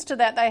reference to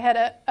that, they had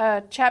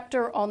a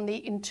chapter on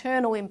the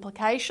internal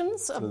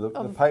implications.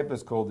 The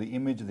paper's called The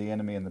Image of the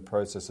Enemy and the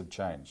Process of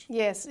Change.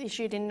 Yes,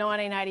 issued in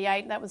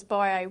 1988. That was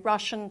by a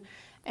Russian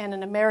and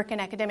an American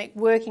academic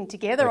working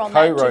together on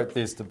that. They co-wrote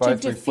this to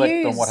both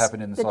reflect on what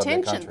happened inside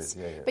their countries.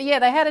 But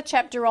they had a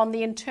chapter on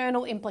the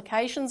internal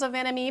implications of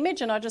enemy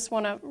image, and I just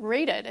want to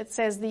read it. It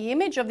says, the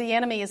image of the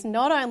enemy is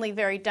not only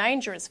very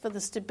dangerous for the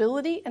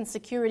stability and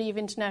security of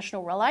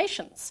international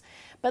relations,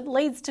 but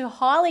leads to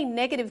highly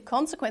negative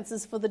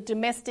consequences for the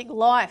domestic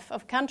life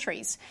of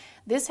countries.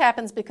 This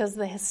happens because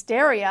the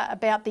hysteria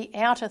about the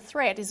outer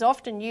threat is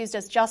often used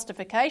as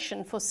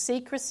justification for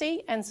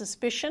secrecy and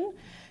suspicion,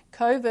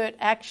 covert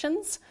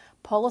actions,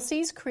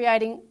 policies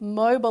creating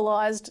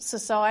mobilised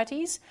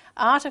societies,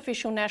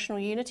 artificial national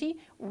unity,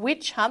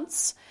 witch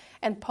hunts,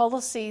 and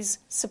policies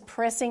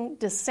suppressing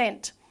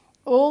dissent,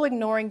 all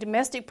ignoring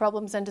domestic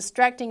problems and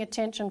distracting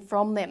attention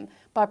from them.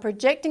 By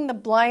projecting the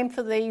blame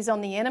for these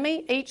on the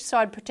enemy, each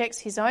side protects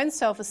his own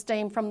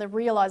self-esteem from the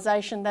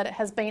realisation that it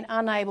has been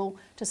unable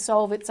to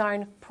solve its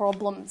own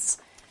problems.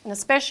 And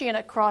especially in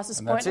a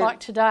crisis point like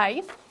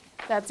today,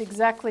 That's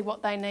exactly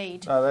what they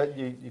need. No,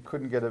 you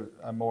couldn't get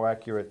a more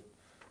accurate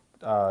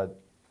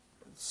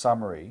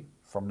summary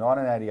from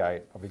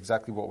 1988 of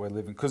exactly what we're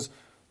living. Because,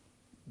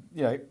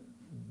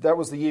 that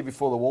was the year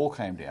before the wall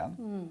came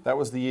down. That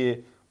was the year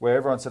where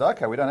everyone said,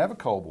 okay, we don't have a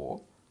Cold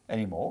War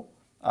anymore.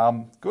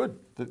 Good.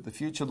 The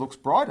future looks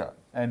brighter.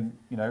 And,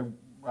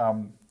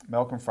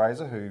 Malcolm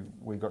Fraser, who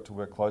we got to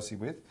work closely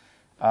with,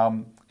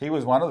 he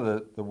was one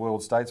of the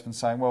world statesmen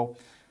saying, well,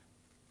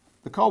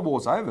 the Cold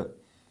War's over.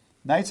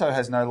 NATO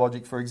has no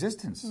logic for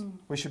existence.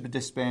 We should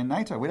disband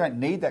NATO. We don't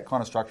need that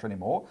kind of structure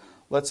anymore.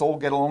 Let's all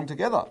get along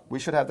together. We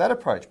should have that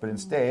approach. But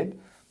instead,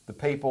 the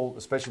people,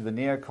 especially the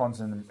neocons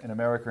in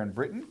America and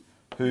Britain,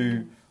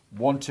 who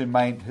want to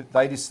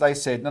they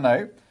said,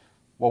 no.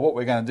 Well, what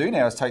we're going to do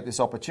now is take this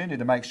opportunity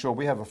to make sure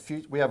we have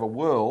a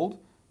world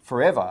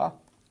forever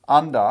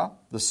under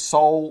the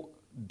sole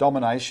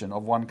domination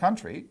of one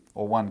country,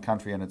 or one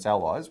country and its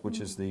allies,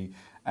 which is the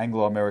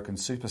Anglo-American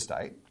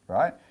superstate,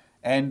 right?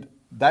 And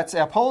that's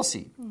our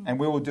policy, and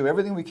we will do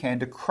everything we can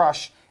to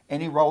crush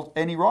any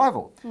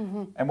rival.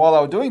 And while they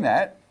were doing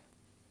that,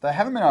 they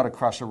haven't been able to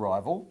crush a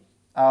rival.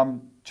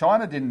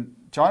 China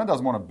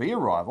doesn't want to be a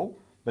rival,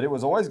 but it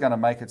was always going to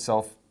make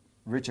itself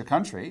richer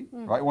country,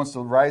 right? It wants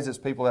to raise its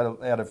people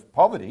out of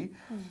poverty,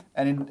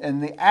 and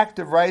in the act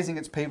of raising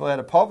its people out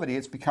of poverty,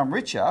 it's become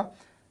richer,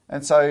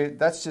 and so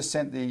that's just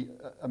sent the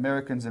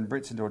Americans and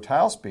Brits into a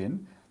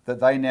tailspin. That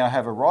they now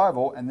have a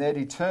rival, and they're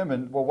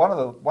determined. Well,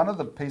 one of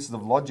the pieces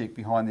of logic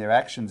behind their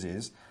actions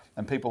is,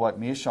 and people like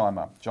John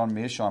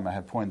Mearsheimer,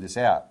 have pointed this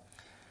out.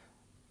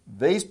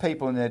 These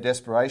people, in their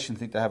desperation,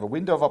 think they have a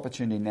window of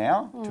opportunity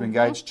now to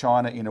engage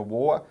China in a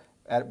war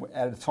at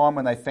a time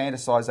when they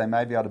fantasise they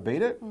may be able to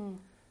beat it.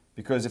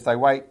 Because if they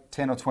wait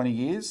 10 or 20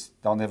 years,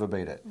 they'll never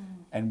beat it.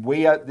 And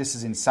this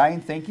is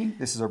insane thinking.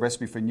 This is a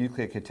recipe for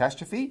nuclear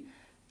catastrophe.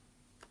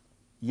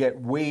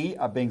 Yet we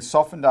are being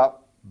softened up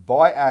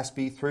by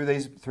ASPI through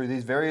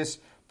these various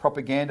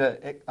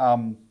propaganda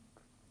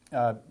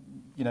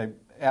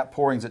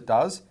outpourings it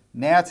does,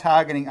 now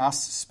targeting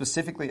us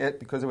specifically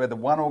because we're the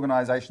one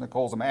organisation that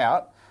calls them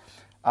out,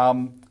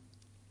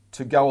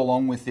 to go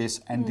along with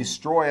this and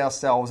destroy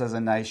ourselves as a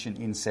nation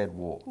in said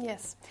war.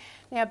 Yes.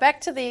 Now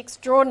back to the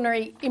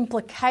extraordinary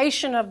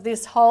implication of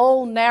this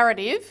whole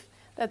narrative,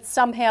 that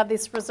somehow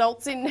this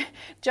results in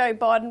Joe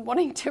Biden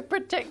wanting to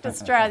protect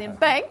Australian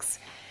banks.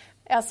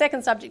 Our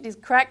second subject is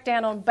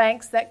crackdown on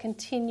banks that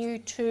continue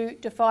to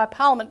defy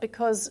Parliament,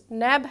 because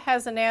NAB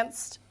has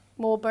announced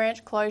more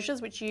branch closures,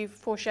 which you've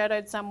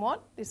foreshadowed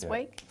somewhat this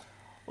week.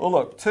 Well,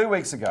 look, 2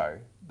 weeks ago,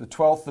 the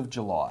 12th of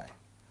July,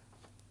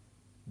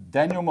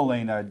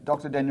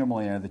 Dr. Daniel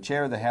Molino, the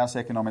chair of the House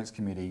Economics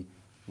Committee,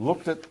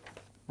 looked at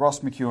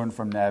Ross McEwen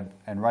from NAB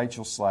and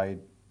Rachel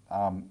Slade,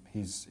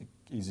 his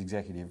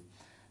executive,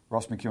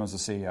 Ross McEwen's the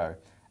CEO,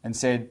 and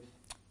said,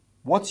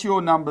 what's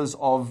your numbers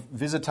of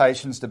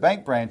visitations to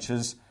bank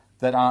branches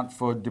that aren't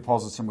for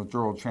deposits and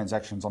withdrawal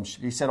transactions?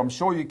 He said, I'm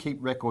sure you keep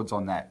records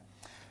on that.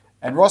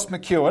 And Ross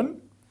McEwen,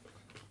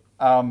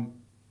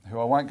 who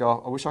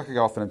I wish I could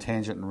go off on a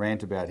tangent and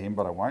rant about him,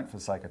 but I won't for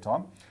the sake of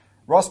time.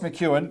 Ross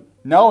McEwen,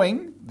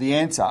 knowing the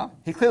answer,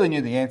 he clearly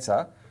knew the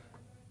answer,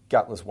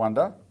 gutless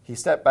wonder. He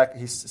sat back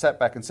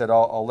and said,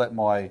 I'll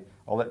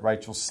let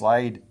Rachel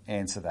Slade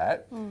answer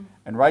that.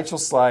 And Rachel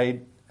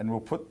Slade, and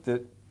we'll put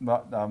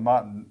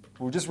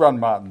we'll just run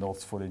Martin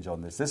North's footage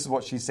on this. This is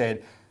what she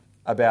said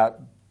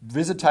about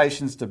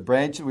visitations to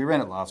branches. We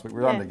ran it last week.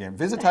 We run it again.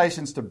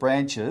 Visitations to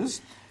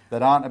branches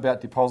that aren't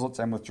about deposits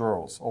and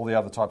withdrawals, all the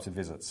other types of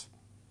visits.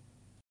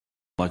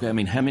 How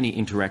many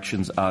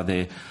interactions are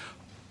there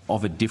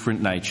of a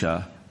different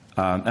nature?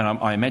 And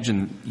I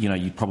imagine,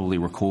 you'd probably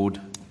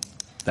record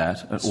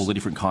that, all the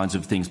different kinds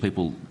of things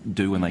people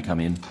do when they come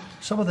in.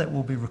 Some of that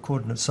will be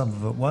recorded and some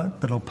of it won't,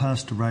 but I'll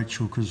pass to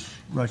Rachel because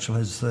Rachel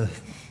has the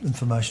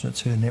information.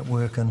 It's her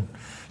network and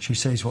she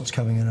sees what's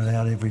coming in and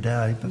out every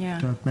day. But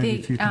maybe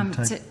if you can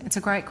take... It's a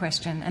great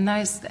question. And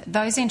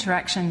those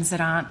interactions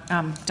that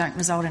don't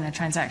result in a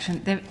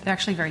transaction, they're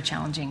actually very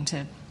challenging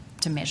to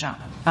measure.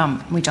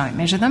 We don't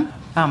measure them.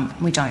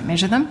 We don't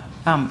measure them.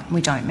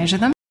 We don't measure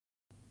them.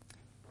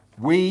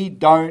 We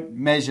don't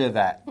measure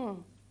that,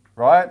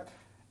 right?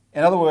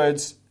 In other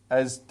words,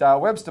 as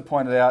Dale Webster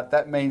pointed out,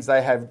 that means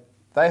they have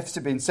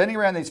been sending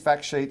around these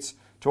fact sheets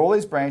to all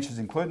these branches,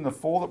 including the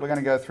 4 that we're going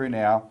to go through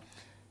now,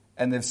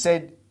 and they've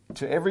said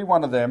to every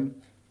one of them,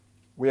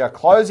 we are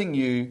closing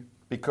you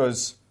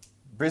because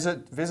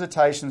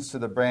visitations to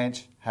the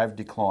branch have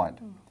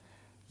declined.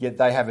 Yet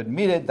they have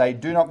admitted they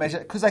do not measure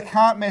it because they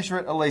can't measure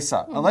it,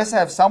 Elisa. Unless they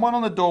have someone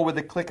on the door with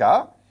a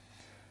clicker,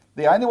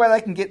 the only way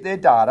they can get their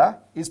data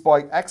is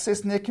by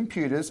accessing their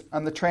computers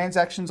and the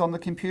transactions on the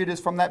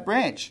computers from that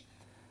branch.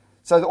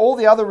 So all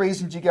the other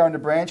reasons you go into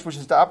branch, which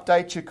is to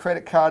update your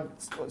credit card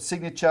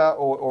signature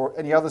or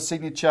any other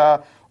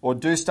signature, or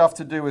do stuff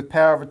to do with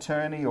power of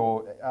attorney,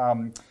 or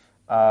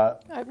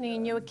opening a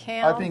new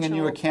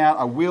account,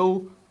 a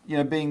will,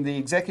 being the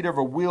executor of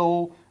a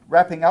will,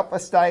 wrapping up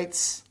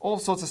estates, all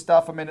sorts of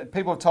stuff.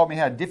 People have told me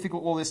how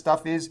difficult all this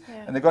stuff is,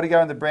 and they've got to go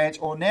in the branch.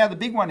 Or now the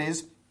big one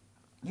is,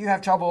 you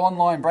have trouble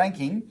online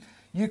banking,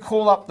 you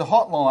call up the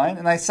hotline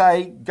and they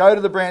say, go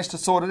to the branch to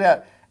sort it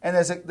out. And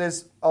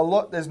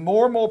there's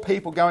more and more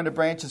people going to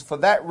branches for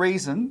that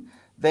reason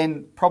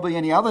than probably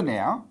any other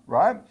now,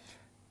 right?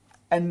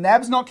 And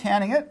NAB's not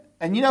counting it.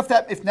 And you know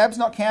if NAB's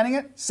not counting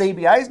it,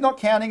 CBA's not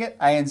counting it,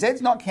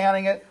 ANZ's not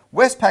counting it,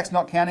 Westpac's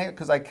not counting it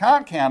because they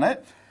can't count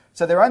it.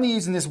 So they're only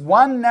using this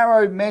one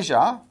narrow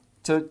measure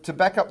to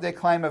back up their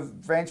claim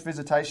of branch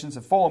visitations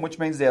have fallen, which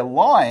means they're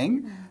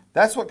lying.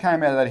 That's what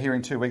came out of that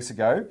hearing 2 weeks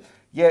ago.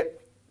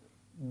 Yet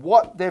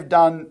what they've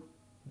done,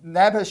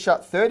 NAB has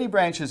shut 30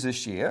 branches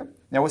this year.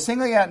 Now we're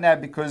singling out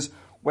NAB because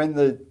when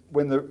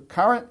the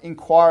current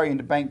inquiry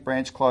into bank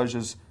branch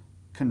closures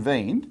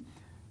convened,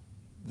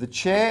 the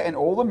chair and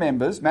all the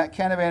members, Matt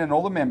Canavan and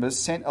all the members,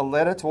 sent a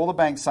letter to all the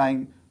banks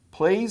saying,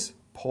 please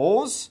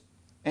pause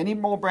any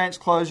more branch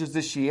closures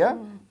this year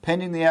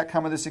pending the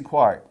outcome of this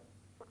inquiry.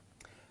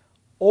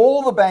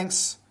 All the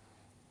banks,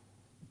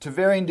 to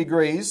varying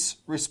degrees,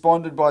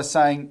 responded by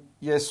saying,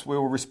 yes, we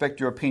will respect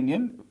your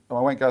opinion. I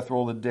won't go through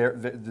all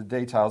the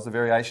details, the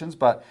variations,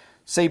 but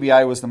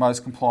CBA was the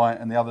most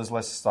compliant and the others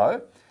less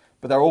so.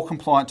 But they're all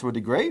compliant to a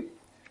degree.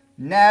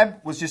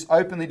 NAB was just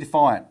openly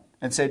defiant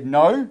and said,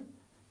 no,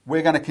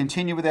 we're going to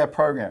continue with our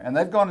program. And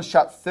they've gone and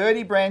shut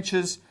 30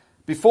 branches.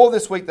 Before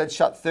this week, they'd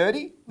shut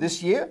 30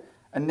 this year.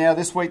 And now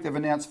this week, they've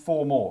announced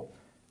 4 more.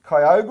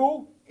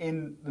 Kyogle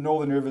in the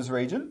Northern Rivers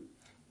region.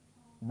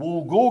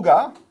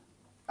 Woolgoolga,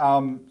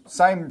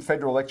 same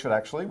federal electorate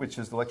actually, which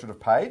is the electorate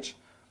of Page.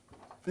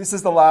 This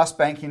is the last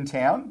bank in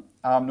town,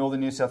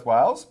 Northern New South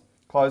Wales.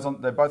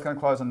 They're both going to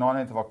close on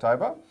 19th of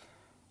October.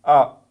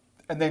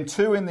 And then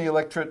 2 in the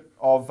electorate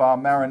of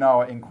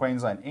Maranoa in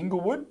Queensland.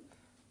 Inglewood,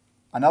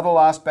 another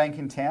last bank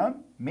in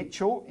town.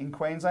 Mitchell in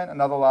Queensland,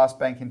 another last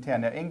bank in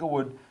town. Now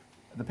Inglewood,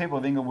 the people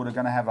of Inglewood are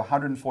going to have a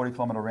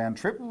 140-kilometre round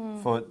trip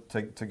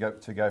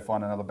to go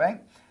find another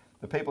bank.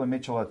 The people in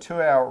Mitchell are a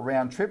 2-hour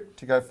round trip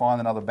to go find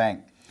another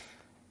bank.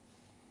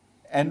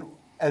 And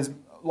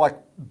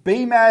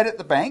be mad at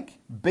the bank,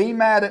 be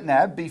mad at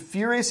NAB, be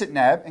furious at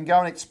NAB, and go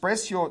and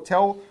express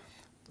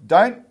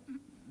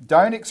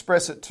don't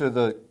express it to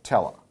the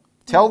teller.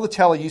 Tell the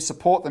teller you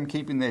support them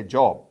keeping their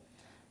job,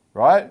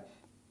 right?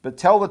 But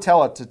tell the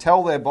teller to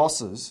tell their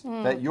bosses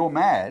that you're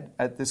mad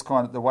at this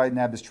the way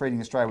NAB is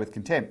treating Australia with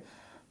contempt.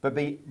 But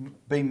be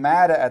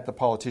madder at the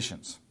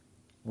politicians.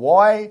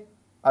 Why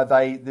are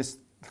they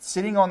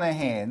sitting on their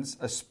hands,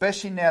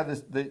 especially now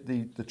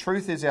the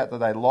truth is out that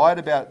they lied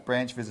about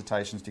branch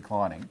visitations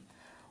declining?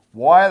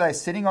 Why are they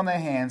sitting on their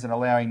hands and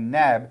allowing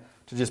NAB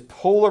to just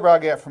pull the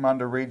rug out from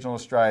under regional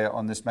Australia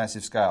on this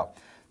massive scale?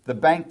 The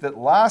bank that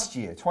last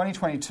year,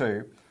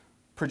 2022,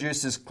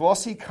 produced this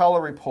glossy colour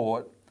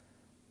report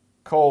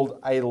called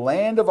A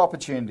Land of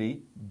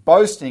Opportunity,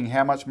 boasting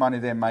how much money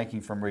they're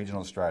making from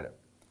regional Australia.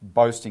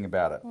 Boasting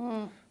about it.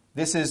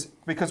 This is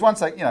because once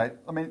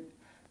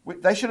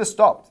they should have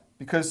stopped,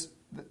 because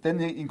then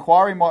the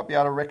inquiry might be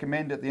able to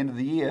recommend at the end of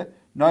the year,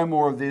 no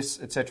more of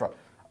this, etc.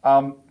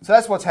 So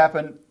that's what's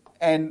happened,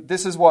 and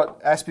this is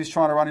what ASPI's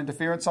trying to run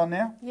interference on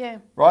now. Yeah.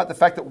 Right? The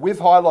fact that we've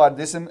highlighted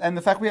this and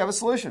the fact we have a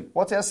solution.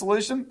 What's our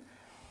solution?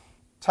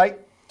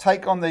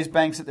 Take on these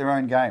banks at their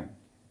own game.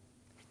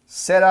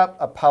 Set up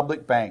a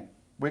public bank.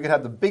 We could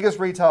have the biggest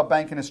retail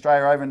bank in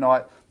Australia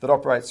overnight that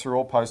operates through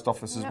all post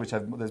offices,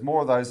 there's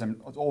more of those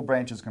than all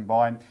branches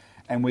combined,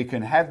 and we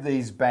can have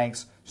these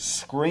banks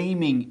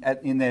screaming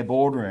in their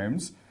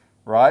boardrooms,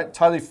 right?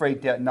 Totally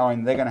freaked out,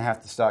 knowing they're going to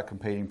have to start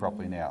competing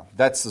properly now.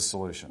 That's the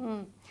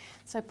solution.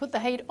 So put the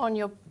heat on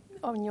your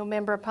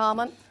member of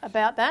parliament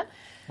about that.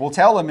 We'll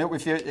tell them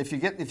if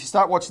you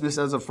start watching this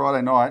as of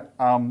Friday night.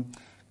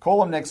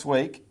 Call them next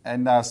week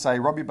and say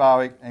Robbie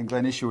Barwick and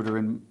Glenn Isherwood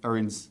are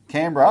in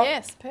Canberra.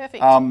 Yes,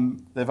 perfect.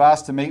 They've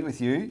asked to meet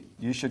with you.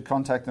 You should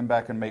contact them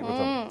back and meet with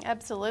them.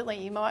 Absolutely.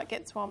 You might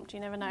get swamped.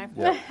 You never know.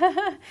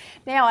 Yep.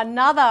 Now,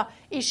 another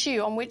issue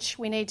on which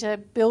we need to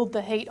build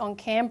the heat on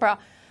Canberra.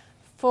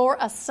 For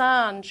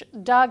Assange,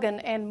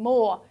 Duggan and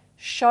more,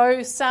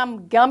 show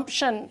some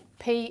gumption,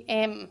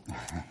 PM.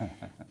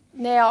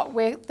 Now,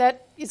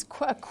 that is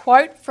a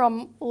quote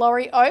from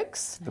Laurie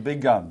Oakes. The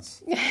big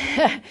guns.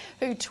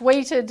 Who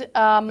tweeted...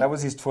 that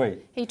was his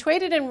tweet. He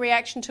tweeted in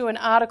reaction to an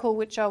article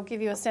which I'll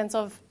give you a sense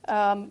of,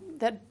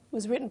 that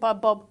was written by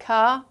Bob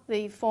Carr,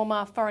 the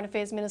former Foreign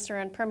Affairs Minister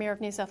and Premier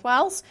of New South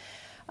Wales,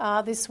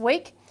 this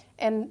week.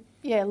 And,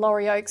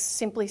 Laurie Oakes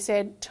simply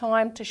said,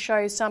 time to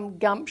show some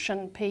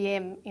gumption,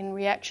 PM, in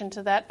reaction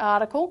to that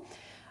article.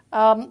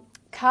 Bob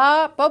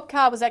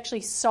Carr was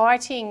actually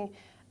citing...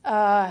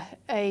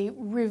 a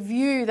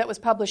review that was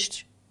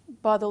published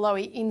by the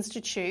Lowy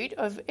Institute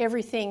of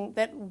everything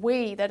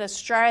that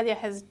Australia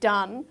has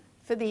done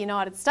for the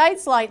United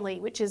States lately,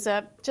 which is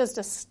just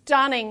a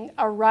stunning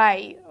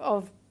array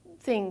of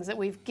things that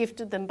we've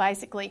gifted them,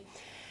 basically.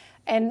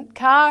 And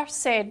Carr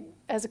said,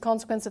 as a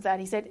consequence of that,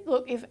 he said,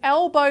 look, if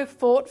Albo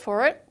fought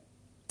for it,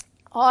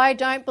 I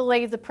don't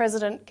believe the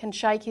President can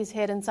shake his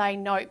head and say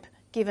nope,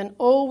 given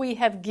all we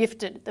have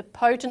gifted, the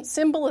potent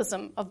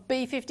symbolism of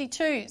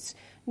B-52s,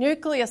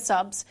 nuclear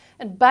subs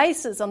and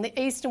bases on the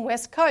east and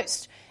west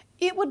coast.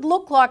 it would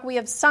look like we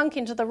have sunk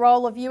into the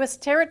role of US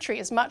territory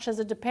as much as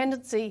a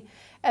dependency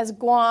as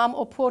Guam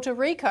or Puerto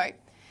Rico.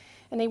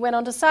 And he went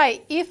on to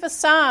say, if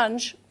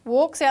Assange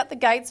walks out the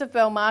gates of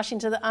Belmarsh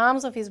into the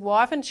arms of his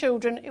wife and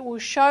children, it will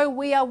show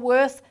we are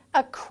worth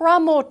a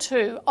crumb or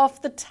two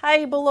off the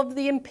table of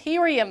the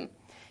Imperium.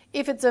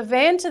 If it's a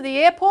van to the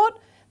airport,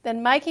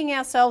 then making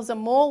ourselves a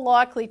more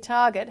likely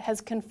target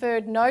has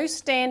conferred no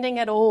standing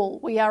at all.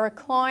 We are a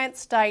client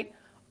state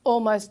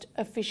almost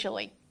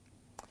officially.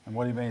 And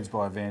what he means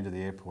by a van to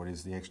the airport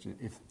is the if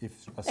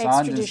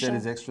Assange instead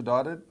is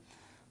extradited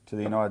to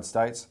the United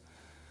States.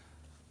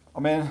 I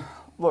mean,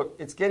 look,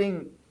 it's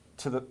getting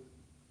to the...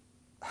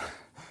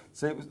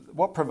 See,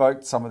 what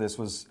provoked some of this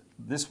was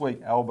this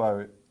week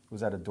Albo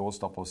was at a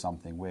doorstop or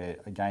something where,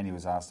 again, he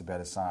was asked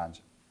about Assange.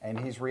 And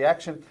his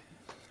reaction...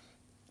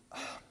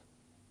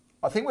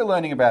 I think we're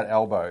learning about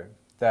Albo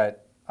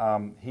that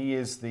he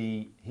is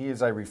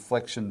a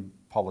reflection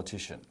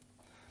politician.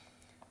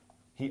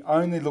 He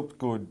only looked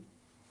good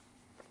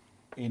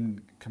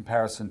in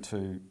comparison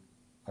to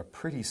a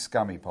pretty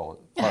scummy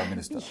Prime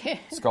Minister, yeah.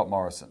 Scott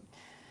Morrison.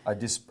 A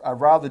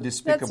rather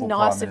despicable Prime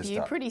Minister. That's nice of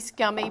you. Pretty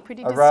scummy,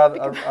 pretty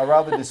despicable. A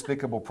rather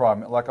despicable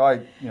Prime... Like,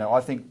 I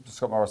think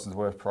Scott Morrison's the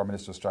worst Prime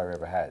Minister Australia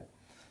ever had.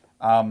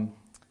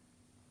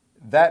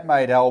 That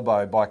made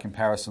Albo, by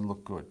comparison,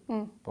 look good.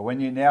 But when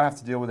you now have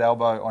to deal with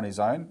Albo on his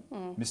own,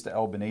 Mr.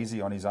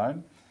 Albanese on his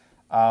own,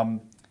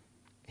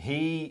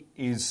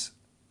 he's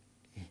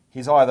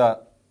either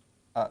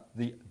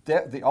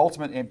the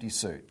ultimate empty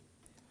suit,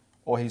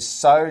 or he's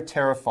so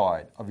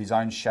terrified of his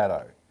own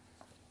shadow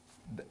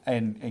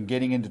and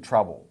getting into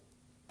trouble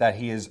that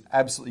he is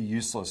absolutely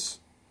useless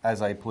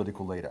as a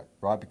political leader,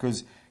 right?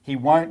 Because he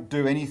won't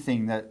do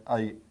anything that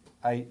a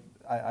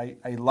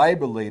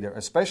Labor leader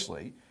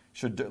especially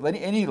should do,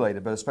 any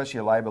leader, but especially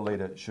a Labor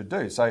leader should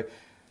do. So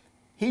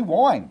he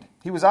whined.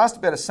 He was asked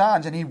about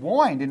Assange and he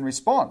whined in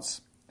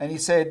response. And he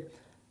said,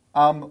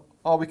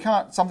 we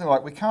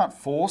can't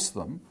force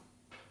them.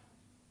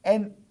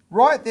 And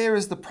right there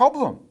is the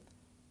problem.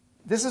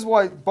 This is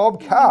why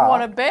Bob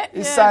Carr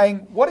is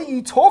saying, what are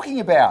you talking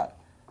about?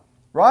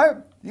 Right?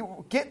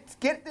 You get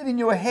it in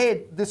your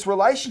head, this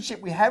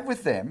relationship we have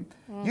with them.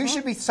 You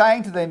should be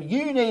saying to them,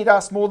 you need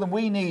us more than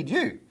we need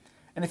you.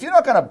 And if you're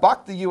not going to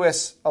buck the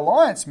US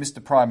alliance,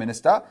 Mr. Prime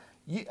Minister,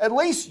 you at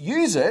least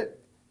use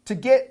it to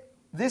get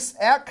this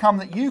outcome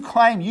that you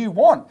claim you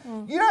want.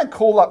 You don't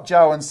call up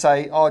Joe and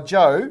say, "Oh,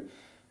 Joe,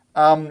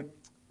 are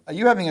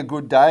you having a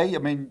good day? I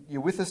mean,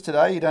 you're with us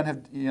today. You don't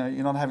have, you're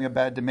not having a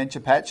bad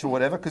dementia patch or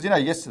whatever." Because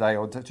yesterday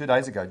or 2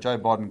 days ago, Joe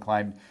Biden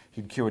claimed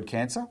he'd cured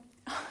cancer.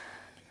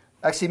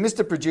 Actually,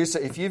 Mr. Producer,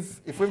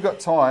 if we've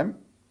got time,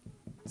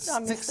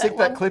 stick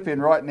that clip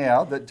in right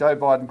now that Joe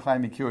Biden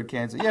claimed he cured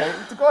cancer. Yeah,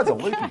 the guy's a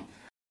loopy.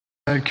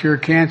 I cure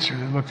cancer.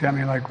 They looked at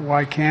me like,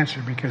 why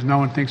cancer? Because no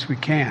one thinks we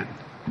can.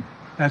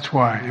 That's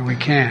why, and we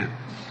can.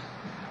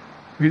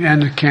 We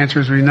end the cancer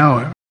as we know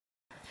it.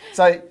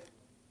 So,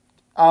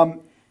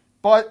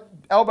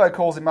 Albo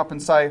calls him up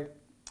and say,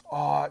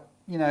 what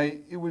do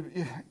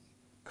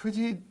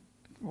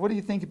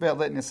you think about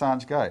letting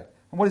Assange go?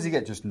 And what does he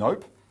get? Just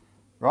nope,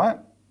 right?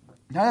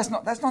 No,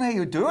 that's not how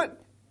you do it.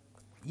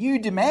 You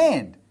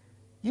demand.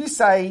 You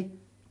say,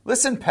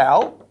 listen,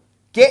 pal,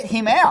 get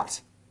him out.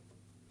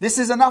 This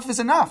is enough is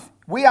enough.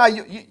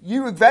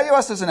 You value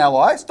us as an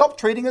ally. Stop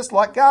treating us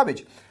like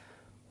garbage.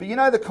 But you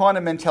know the kind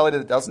of mentality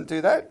that doesn't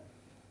do that?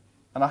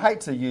 And I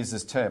hate to use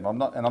this term, I'm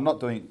not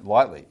doing it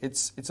lightly.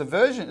 It's a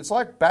version, it's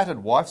like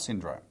battered wife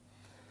syndrome,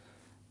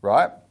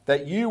 right?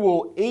 That you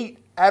will eat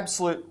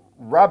absolute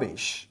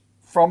rubbish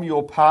from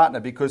your partner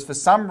because for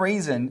some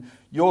reason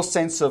your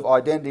sense of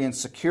identity and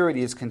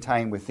security is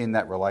contained within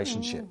that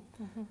relationship.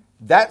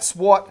 That's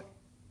what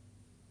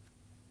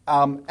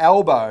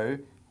Albo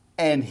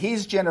and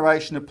his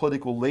generation of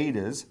political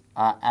leaders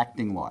are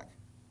acting like,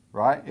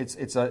 right?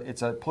 It's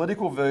a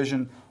political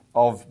version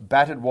of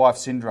battered wife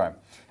syndrome.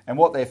 And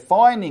what they're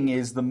finding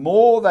is the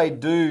more they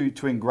do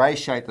to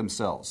ingratiate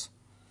themselves,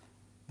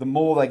 the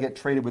more they get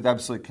treated with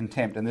absolute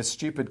contempt. And this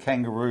stupid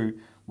kangaroo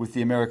with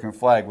the American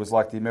flag was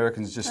like the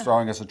Americans just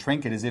throwing us a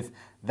trinket as if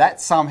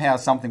that's somehow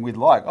something we'd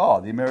like.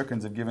 Oh, the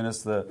Americans have given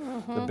us the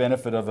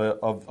benefit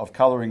of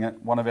colouring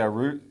one of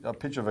a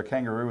picture of a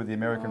kangaroo with the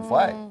American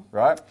flag,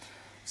 right?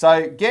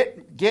 So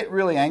get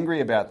really angry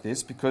about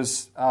this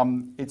because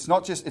it's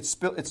not just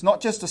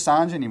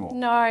Assange anymore.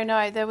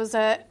 No. There was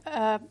a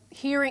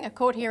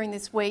court hearing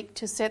this week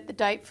to set the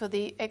date for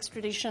the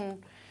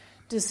extradition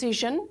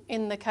decision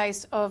in the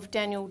case of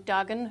Daniel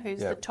Duggan, who's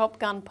the Top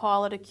Gun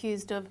pilot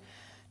accused of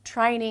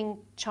training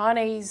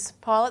Chinese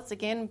pilots,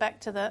 again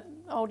back to the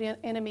old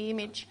enemy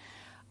image,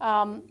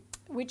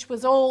 which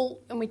was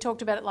all, and we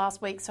talked about it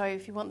last week, so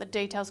if you want the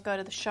details, go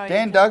to the show.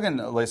 Dan Duggan,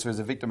 Lisa, is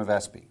a victim of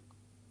ASPI.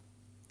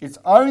 It's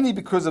only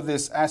because of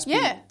this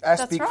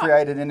ASPI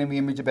created enemy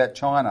image about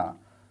China,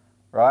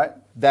 right,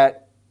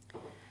 that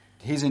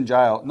he's in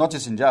jail. Not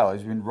just in jail,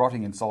 he's been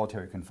rotting in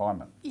solitary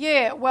confinement.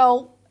 Yeah,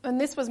 well, and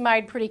this was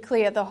made pretty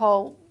clear, the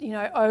whole,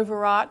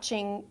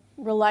 overarching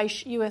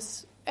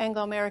US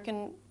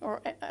Anglo-American,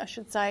 or I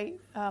should say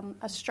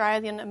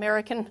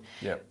Australian-American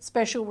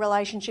special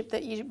relationship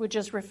that you were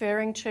just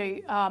referring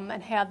to,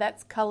 and how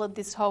that's coloured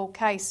this whole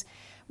case,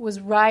 was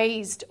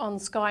raised on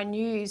Sky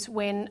News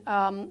when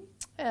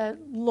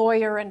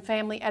lawyer and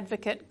family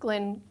advocate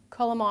Glenn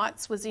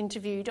Colomites was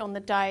interviewed on the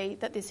day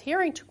that this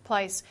hearing took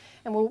place.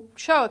 And we'll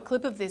show a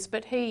clip of this,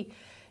 but he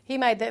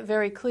made that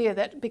very clear,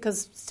 that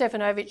because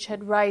Stefanovic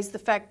had raised the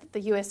fact that the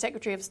US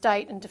Secretary of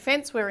State and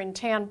Defence were in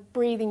town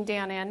breathing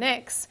down our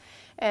necks,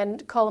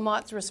 and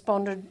Colomites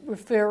responded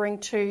referring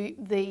to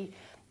the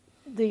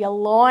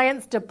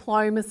alliance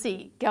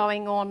diplomacy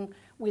going on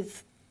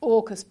with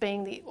AUKUS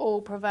being the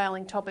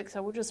all-prevailing topic.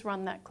 So we'll just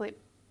run that clip.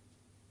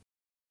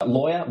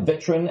 Lawyer,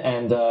 veteran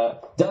and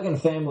Duggan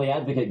family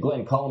advocate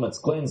Glenn Colomites.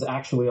 Glenn's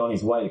actually on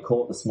his way to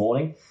court this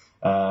morning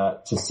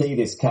to see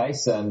this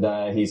case, and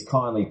he's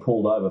kindly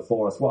pulled over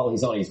for us while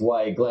he's on his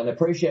way. Glenn,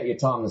 appreciate your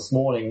time this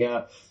morning.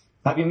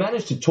 Have you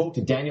managed to talk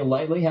to Daniel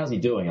lately? How's he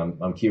doing?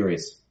 I'm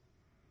curious.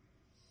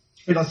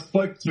 I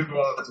spoke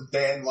to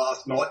Dan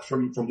last night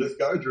from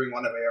Lithgow during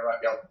one of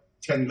our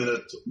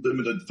 10-minute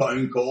limited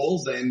phone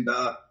calls, and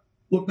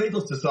look,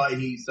 needless to say,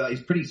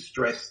 he's pretty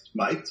stressed,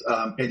 mate,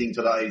 pending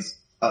today's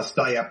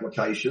stay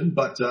application.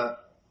 But,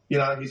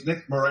 he's an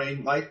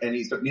ex-Marine, mate, and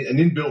he's got an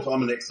inbuilt,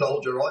 I'm an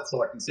ex-soldier, right?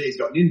 So I can see he's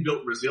got an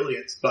inbuilt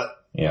resilience,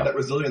 but that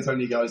resilience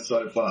only goes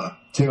so far.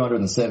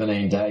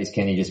 217 days,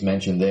 Kenny just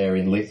mentioned there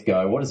in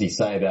Lithgow. What does he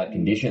say about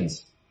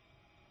conditions?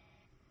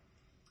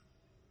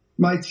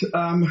 Mate,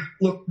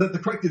 look, the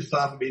corrective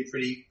staff have been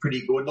pretty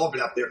good. And I've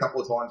been up there a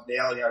couple of times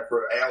now,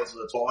 for hours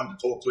at a time to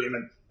talk to him,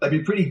 and they've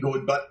been pretty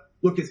good. But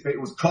look, it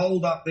was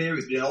cold up there.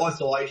 He's been in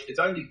isolation. It's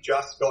only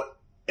just got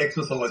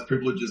exercise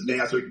privileges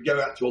now, so he can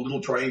go out to a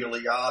little triangular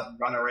yard and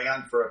run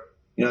around for,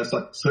 it's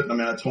like a certain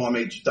amount of time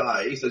each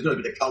day. So there's got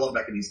a bit of colour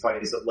back in his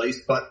face at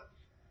least. But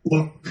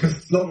look,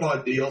 it's not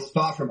ideal. It's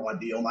far from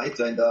ideal, mate.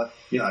 And,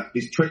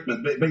 his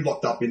treatment, being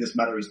locked up in this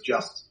matter is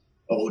just,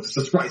 it's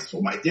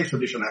disgraceful, mate. The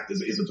Extradition Act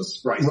is a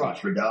disgrace in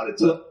this regard.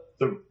 It's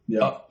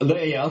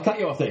I'll cut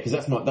you off there because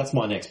that's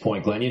my next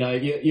point, Glenn.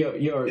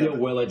 You're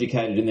well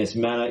educated in this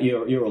manner.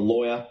 You're a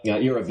lawyer.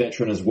 You're a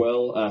veteran as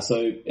well.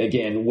 So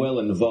again, well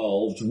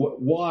involved.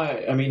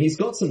 Why? I mean, he's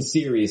got some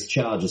serious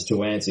charges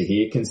to answer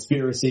here: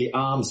 conspiracy,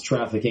 arms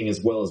trafficking, as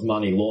well as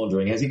money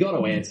laundering. Has he got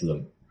to answer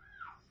them?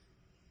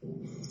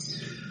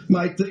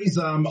 Mate, these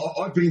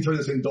I've been through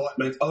this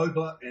indictment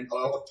over and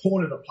I've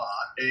torn it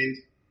apart, and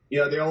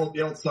the old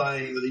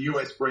saying that the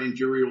US grand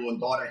jury will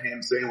indict a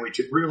ham sandwich.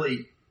 It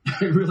really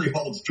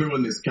holds true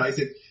in this case.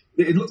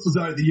 It looks as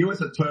though the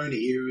US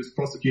attorney who is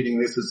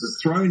prosecuting this has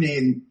thrown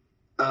in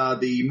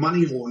the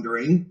money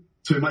laundering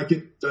to make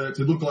it to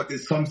look like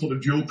there's some sort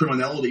of dual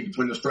criminality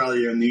between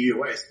Australia and the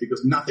US,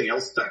 because nothing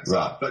else stacks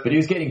up. But he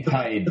was getting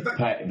paid.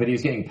 But he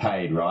was getting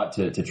paid, right,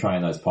 to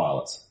train those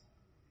pilots.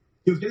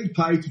 He was getting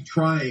paid to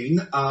train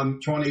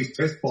Chinese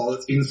test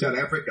pilots in South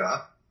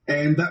Africa,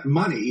 and that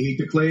money he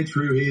declared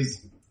through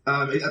his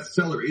that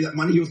salary, that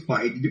money he was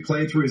paid, he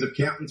declared through his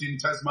accountant in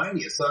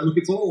Tasmania. So look,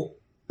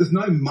 there's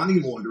no money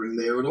laundering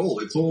there at all.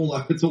 It's all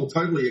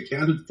totally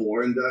accounted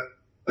for. And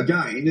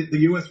again, the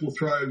US will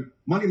throw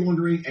money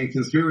laundering and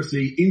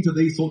conspiracy into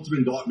these sorts of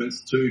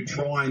indictments to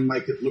try and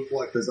make it look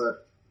like there's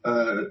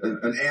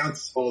an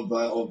ounce of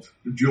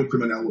dual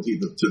criminality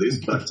to this.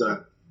 But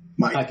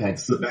mate,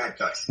 it's the bad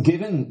case.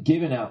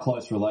 Given our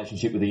close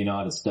relationship with the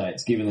United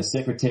States, given the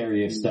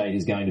Secretary of State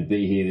is going to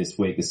be here this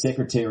week, the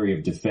Secretary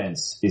of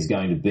Defence is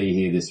going to be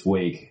here this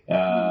week,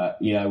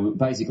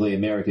 basically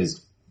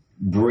America's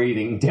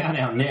breathing down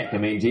our neck. I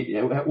mean,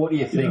 what do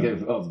you think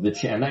of the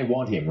and they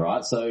want him,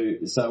 right? So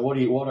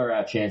what are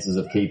our chances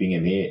of keeping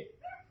him here?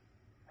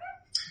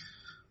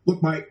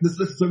 Look, mate, this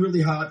is a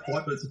really hard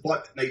fight, but it's a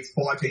fight that needs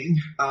fighting.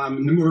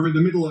 We're in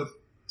the middle of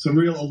some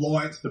real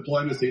alliance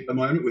diplomacy at the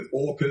moment with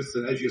AUKUS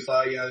and, as you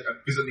say,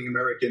 visiting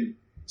American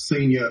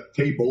senior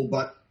people.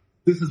 But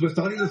we're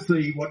starting to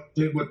see what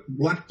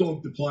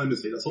lapdog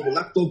diplomacy, the sort of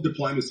lapdog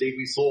diplomacy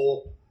we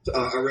saw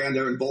around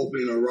our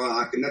involvement in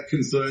Iraq, and that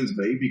concerns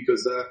me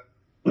because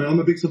I'm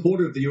a big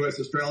supporter of the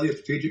US-Australia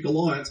strategic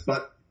alliance,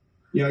 but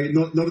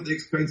not at the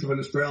expense of an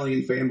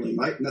Australian family,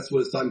 mate, and that's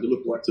what it's starting to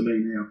look like to me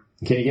now.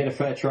 Can you get a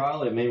fair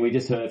trial? I mean, we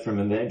just heard from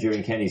him there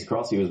during Kenny's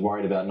Cross. He was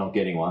worried about not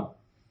getting one.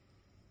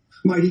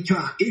 Mate, he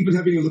can't. Even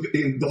having a look at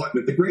the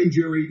indictment, the grand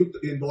jury looked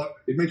at the indictment.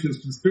 It mentions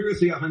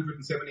conspiracy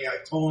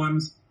 178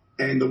 times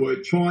and the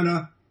word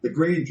China. The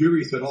grand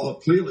jury said,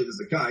 clearly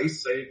there's a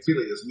case.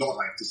 Clearly there's not,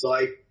 I have to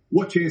say.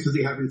 What chance does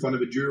he have in front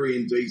of a jury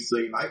in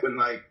DC, mate,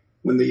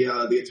 when the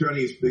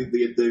attorney is, the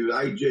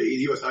AG,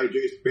 the US AG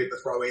is prepared to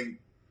throw in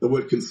the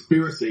word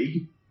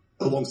conspiracy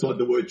alongside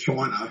the word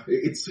China?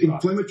 It's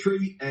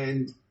inflammatory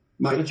and...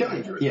 Mate, a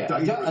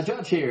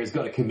judge here has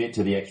got to commit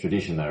to the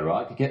extradition, though,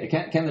 right?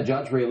 Can the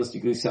judge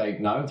realistically say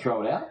no and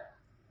throw it out?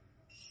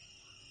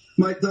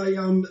 Mate, they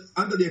under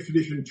the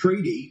extradition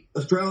treaty,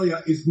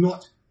 Australia is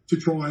not to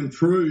try and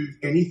prove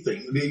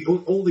anything.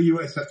 All the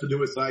US has to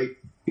do is say,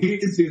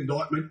 here's the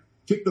indictment,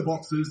 tick the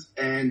boxes,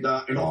 and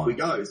off we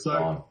go.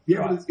 So the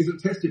evidence isn't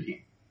tested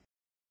here.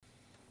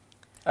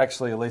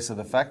 Actually, Elisa,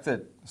 the fact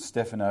that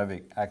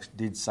Stefanovic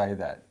did say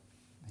that,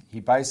 he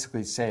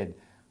basically said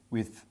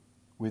with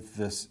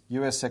the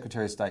US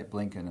Secretary of State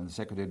Blinken and the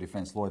Secretary of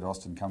Defence Lloyd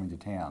Austin coming to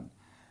town,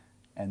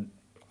 and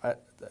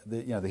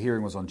the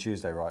hearing was on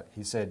Tuesday, right?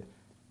 He said,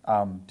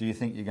 "Do you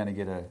think you're going to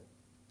get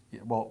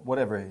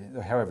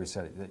however he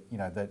said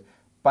it, that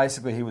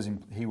basically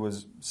he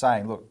was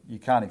saying, look, you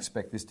can't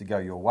expect this to go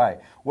your way."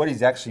 What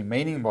he's actually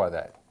meaning by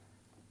that,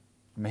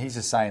 I mean, he's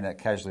just saying that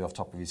casually off the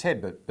top of his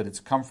head, but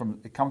it comes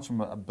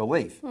from a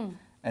belief,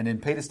 and in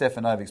Peter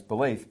Stefanovic's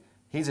belief,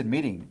 he's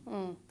admitting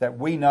that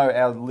we know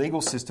our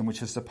legal system,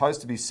 which is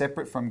supposed to be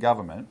separate from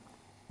government,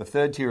 the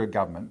third tier of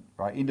government,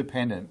 right,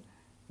 independent,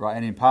 right,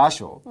 and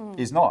impartial,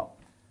 is not.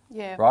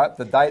 Yeah. Right?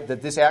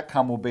 That this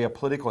outcome will be a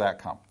political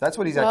outcome. That's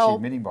what he's actually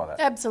admitting by that.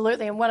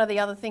 Absolutely. And one of the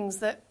other things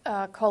that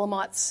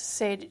Colomites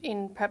said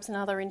in perhaps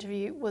another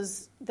interview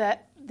was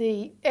that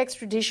the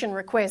extradition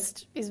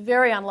request is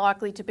very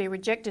unlikely to be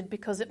rejected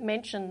because it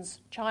mentions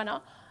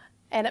China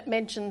and it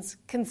mentions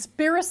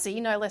conspiracy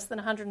no less than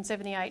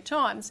 178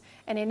 times.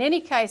 And in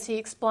any case, he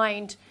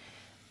explained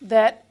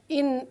that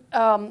in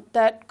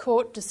that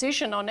court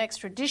decision on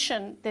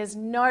extradition, there's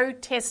no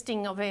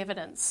testing of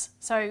evidence.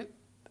 So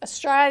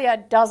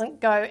Australia doesn't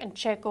go and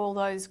check all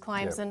those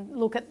claims and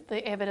look at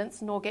the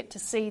evidence nor get to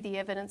see the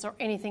evidence or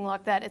anything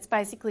like that. It's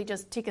basically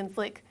just tick and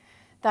flick.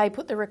 They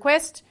put the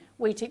request,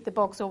 we tick the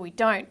box or we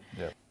don't.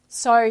 Yep.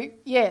 So,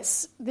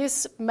 yes,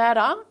 this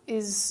matter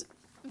is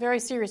very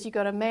serious. You've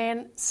got a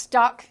man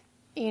stuck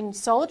in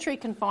solitary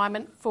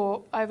confinement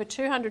for over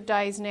 200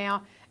 days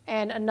now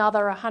and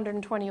another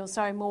 120 or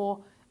so more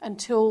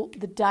until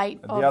the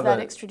date of that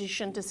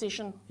extradition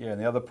decision. Yeah,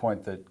 and the other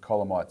point that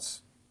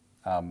Colomites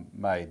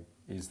made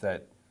is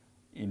that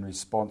in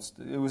response,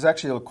 it was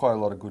actually quite a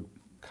lot of good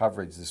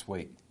coverage this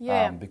week,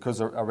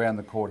 because around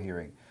the court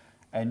hearing,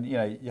 and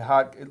your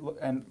heart.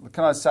 And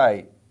can I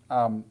say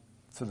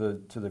to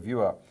the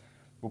viewer,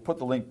 we'll put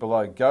the link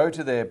below. Go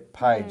to their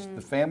page.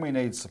 The family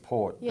needs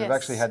support. Yes. They've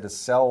actually had to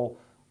sell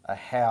a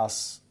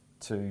house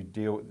to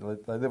deal.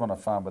 They live on a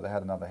farm, but they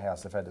had another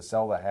house. They've had to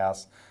sell the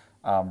house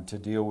to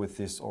deal with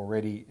this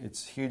already.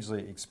 It's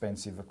hugely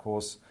expensive, of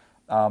course.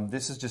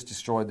 This has just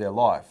destroyed their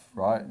life,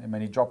 right? I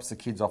mean, he drops the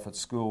kids off at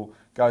school,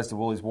 goes to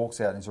Woolies, walks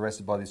out, and is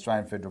arrested by the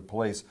Australian Federal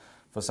Police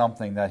for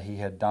something that he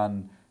had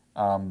done.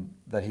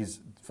 That he's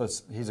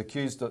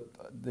accused.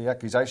 The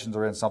accusations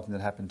around something that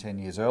happened 10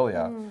 years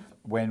earlier,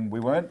 when we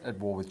weren't at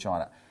war with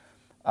China.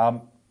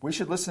 We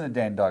should listen to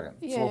Dan Duggan.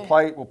 Yeah. So we'll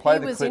play the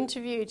clip. He was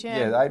interviewed.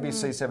 Yeah, the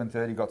ABC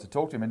 7:30 got to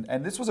talk to him,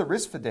 and this was a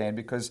risk for Dan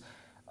because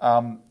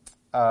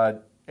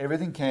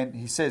everything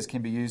he says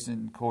can be used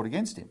in court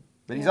against him.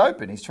 But he's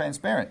open. He's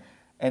transparent.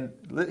 And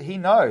he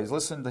knows,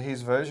 listen to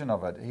his version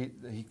of it.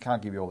 He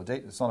can't give you all the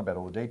details. It's not about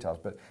all the details,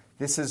 but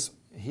this is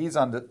his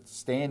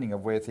understanding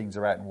of where things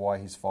are at and why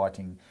he's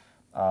fighting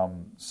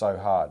so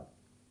hard.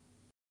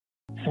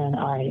 And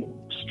I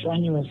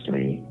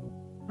strenuously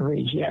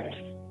reject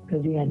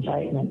the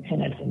indictment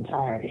in its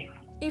entirety.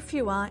 If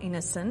you are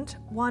innocent,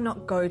 why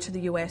not go to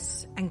the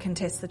US and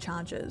contest the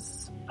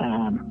charges?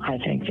 I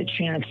think the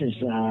chances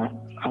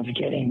of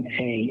getting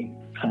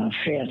a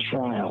fair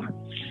trial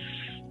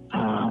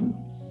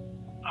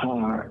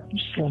are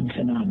slim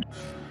to none.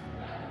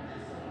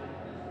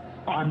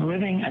 I'm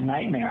living a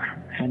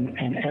nightmare,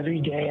 and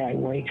every day I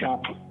wake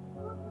up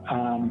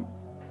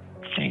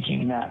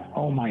thinking that,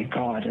 oh my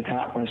God,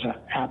 that was an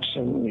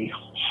absolutely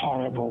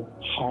horrible,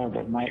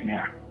 horrible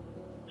nightmare.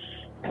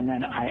 And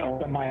then I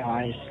open my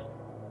eyes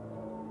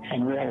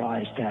and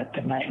realize that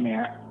the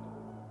nightmare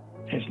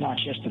is not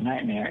just a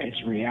nightmare,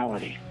 it's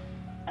reality.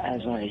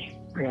 As I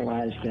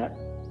realize that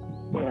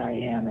where I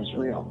am is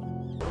real.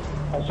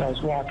 As I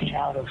was walking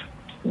out of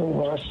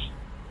Woolworths,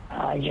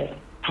 I get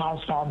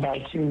pounced on by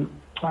two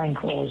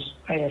plainclothes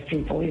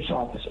AFP police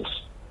officers.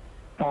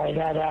 By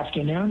that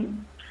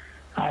afternoon,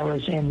 I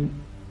was in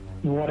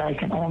what I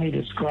can only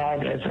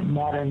describe as a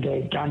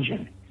modern-day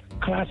dungeon,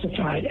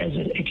 classified as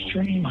an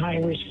extreme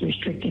high-risk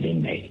restricted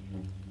inmate,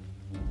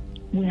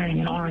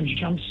 wearing an orange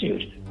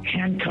jumpsuit,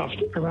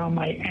 handcuffed around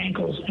my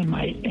ankles and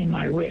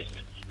my wrist.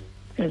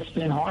 It's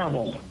been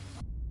horrible.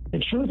 The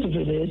truth of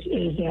it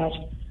is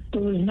that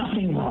there was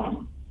nothing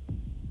wrong.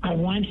 I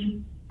went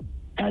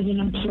as an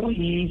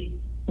employee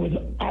with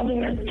other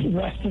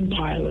Western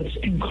pilots,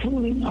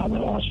 including other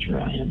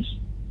Australians,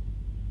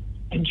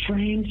 and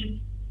trained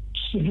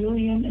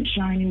civilian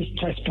Chinese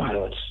test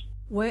pilots.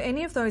 Were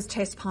any of those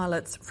test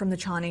pilots from the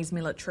Chinese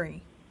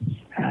military?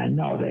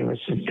 No, they were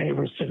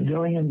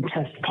civilian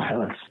test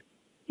pilots.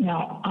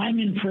 Now, I'm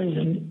in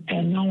prison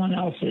and no one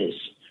else is.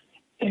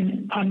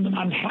 And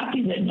I'm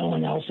happy that no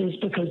one else is,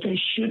 because they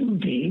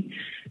shouldn't be,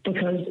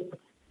 because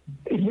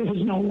there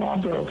was no law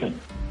broken.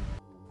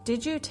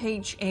 Did you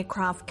teach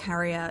aircraft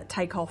carrier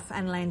takeoff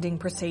and landing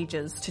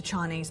procedures to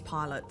Chinese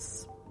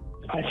pilots?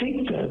 I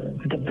think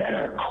the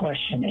better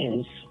question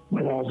is,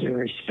 with all due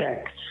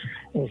respect,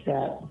 is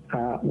that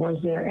was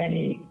there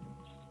any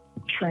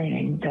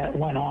training that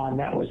went on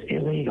that was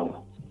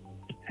illegal?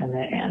 And the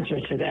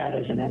answer to that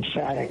is an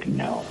emphatic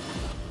no.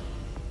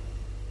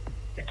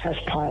 The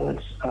test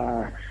pilots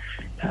are,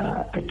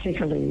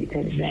 particularly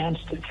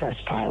advanced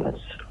test pilots,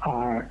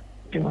 are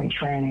doing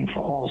training for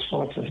all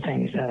sorts of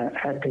things that are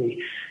at the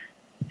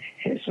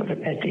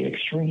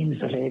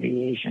extremes of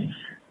aviation,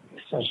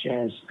 such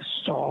as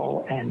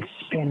stall and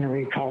spin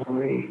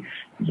recovery.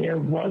 There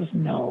was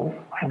no,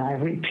 and I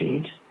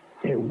repeat,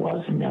 there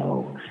was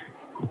no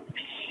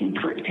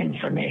secret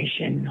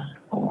information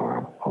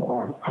or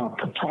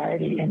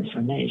proprietary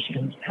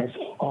information. It's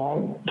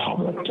all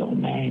public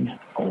domain,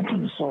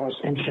 open source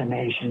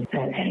information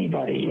that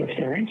anybody, if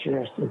they're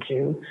interested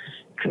to,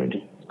 could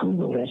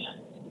Google it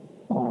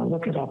or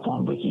look it up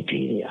on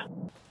Wikipedia.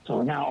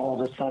 So now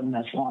all of a sudden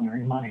that's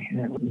laundering money.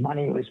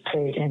 Money was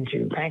paid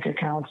into bank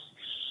accounts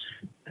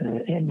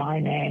in my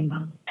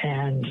name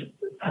and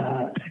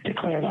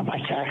declared on my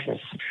taxes.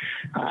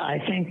 I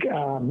think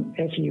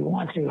if you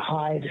want to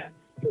hide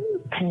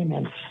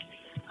payments,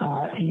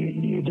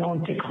 you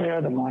don't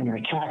declare them on your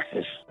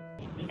taxes.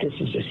 This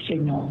is a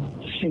signal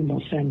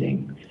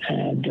sending,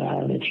 and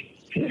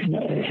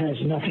it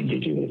has nothing to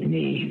do with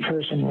me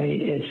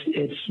personally.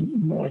 It's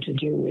more to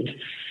do with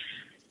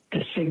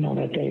the signal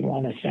that they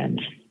want to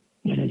send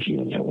in a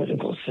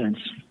geopolitical sense.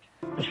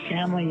 The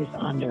family is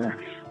under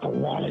a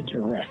lot of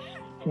duress.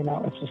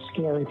 It's a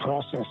scary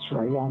process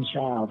for a young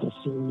child to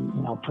see,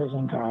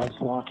 prison guards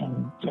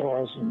locking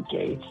doors and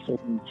gates,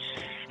 and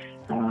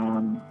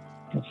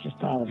it's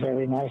just not a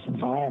very nice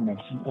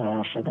environment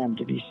for them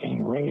to be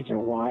seeing razor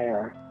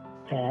wire.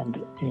 And,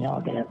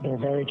 they're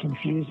very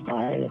confused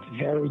by it. It's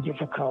very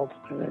difficult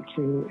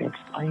to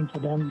explain to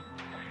them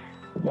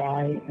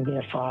why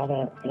their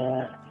father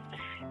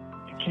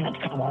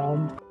can't come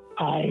home.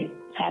 I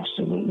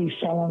absolutely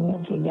fell in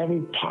love with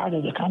every part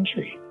of the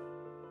country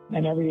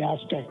and every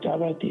aspect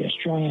of it, the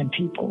Australian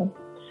people.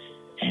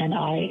 And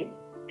I,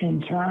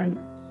 in turn,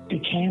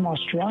 became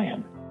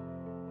Australian.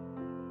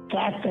 The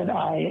fact that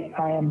I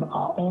am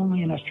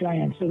only an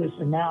Australian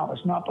citizen now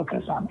is not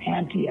because I'm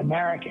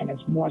anti-American.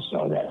 It's more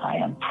so that I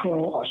am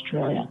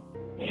pro-Australian.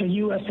 The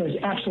U.S. has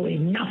absolutely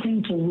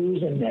nothing to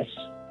lose in this.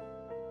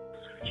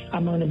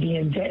 I'm going to be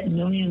in debt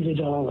millions of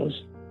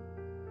dollars.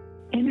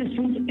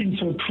 Innocent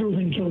until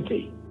proven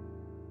guilty.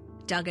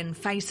 Duggan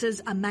faces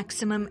a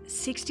maximum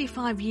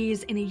 65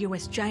 years in a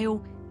US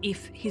jail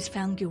if he's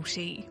found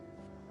guilty.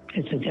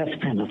 It's a death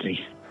penalty,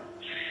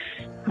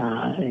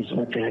 is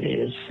what that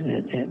is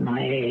at my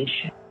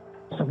age.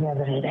 I've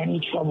never had any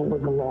trouble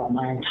with the law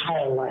my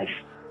entire life.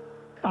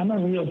 I'm a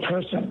real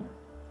person.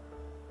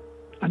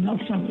 I'm not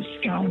some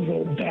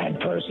scoundrel, bad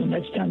person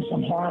that's done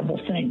some horrible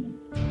thing.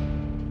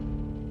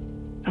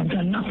 I've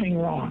done nothing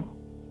wrong.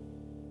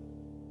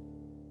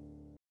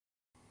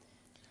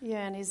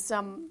 Yeah, and his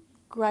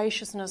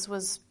graciousness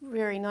was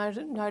very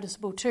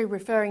noticeable too,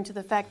 referring to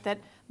the fact that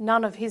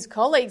none of his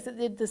colleagues that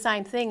did the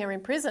same thing are in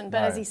prison.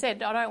 But as he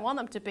said, I don't want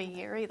them to be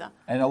here either.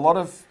 And a lot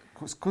of,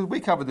 because we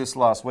covered this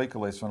last week,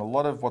 Elisa, and a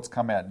lot of what's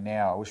come out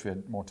now, I wish we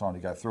had more time to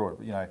go through it,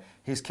 but,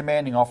 his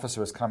commanding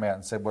officer has come out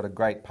and said what a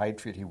great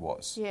patriot he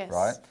was,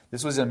 right?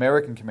 This was an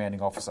American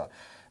commanding officer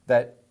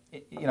that,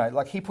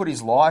 he put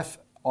his life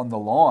on the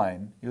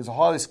line. It was a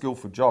highly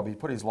skillful job. He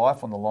put his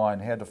life on the line,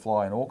 had to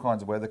fly in all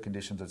kinds of weather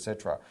conditions,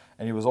 etc.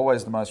 And he was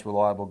always the most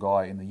reliable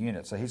guy in the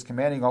unit. So his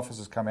commanding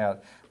officers come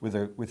out with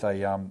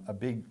a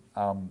big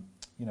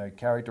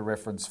character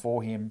reference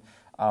for him.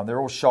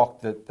 They're all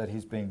shocked that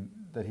he's being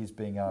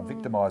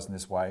victimised in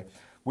this way.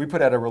 We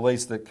put out a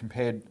release that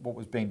compared what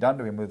was being done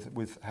to him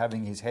with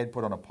having his head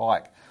put on a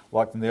pike,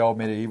 like in the old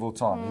medieval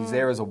time. He's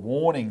there as a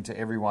warning to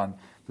everyone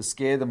to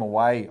scare them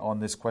away on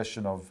this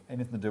question of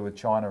anything to do with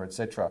China,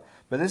 etc.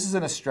 But this is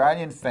an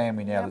Australian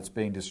family now that's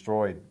being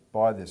destroyed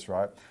by this,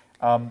 right?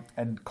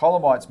 And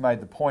Colomite's made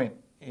the point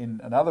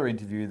in another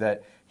interview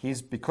that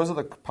because of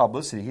the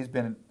publicity,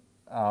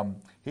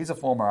 he's a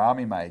former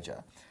army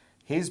major.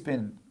 He's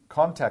been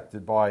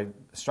contacted by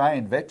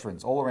Australian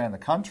veterans all around the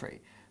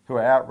country who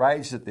are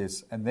outraged at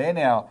this, and they're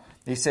now,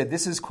 he said,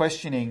 this is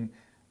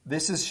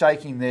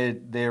shaking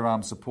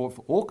their support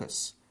for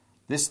AUKUS.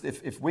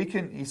 If we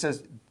can, he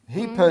says,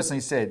 he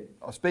personally said,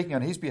 speaking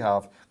on his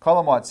behalf,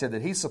 Colomite said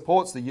that he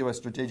supports the US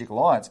Strategic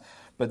Alliance,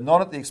 but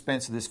not at the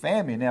expense of this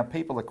family. And now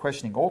people are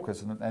questioning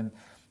AUKUS, and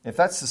if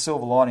that's the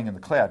silver lining in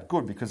the cloud,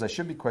 good, because they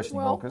should be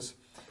questioning AUKUS,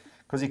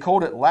 because he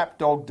called it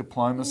lapdog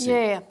diplomacy.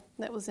 Yeah,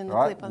 that was in the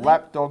clip, I think.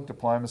 Lapdog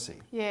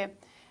diplomacy. Yeah.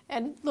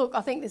 And look,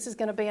 I think this is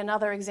going to be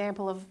another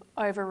example of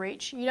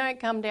overreach. You don't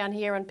come down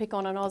here and pick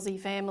on an Aussie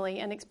family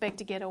and expect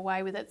to get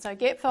away with it. So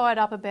get fired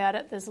up about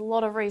it. There's a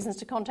lot of reasons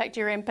to contact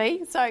your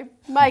MP. So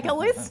make a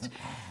list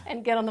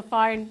and get on the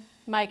phone,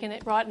 write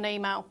an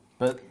email.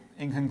 But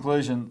in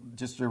conclusion,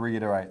 just to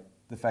reiterate,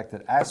 the fact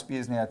that ASPI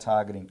is now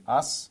targeting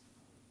us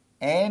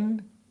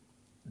and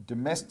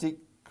domestic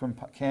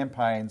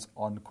campaigns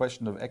on the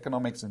question of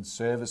economics and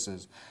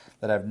services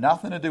that have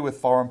nothing to do with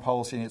foreign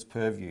policy in its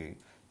purview,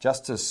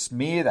 just to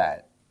smear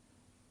that,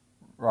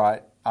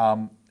 right,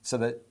 so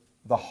that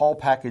the whole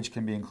package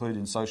can be included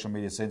in social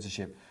media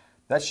censorship.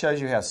 That shows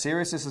you how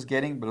serious this is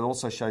getting, but it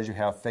also shows you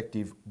how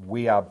effective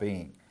we are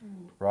being,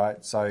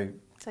 right? So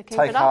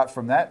take heart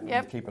from that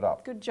and keep it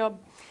up. Good job.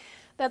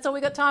 That's all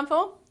we got time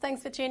for.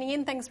 Thanks for tuning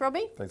in. Thanks,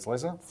 Robbie. Thanks,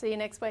 Lisa. See you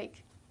next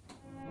week.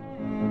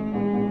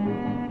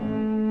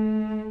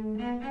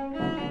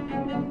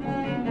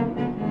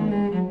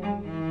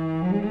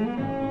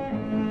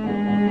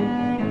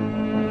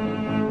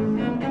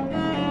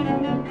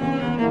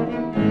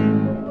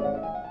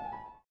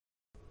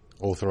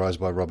 Authorised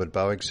by Robert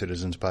Bowick,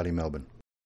 Citizens Party, Melbourne.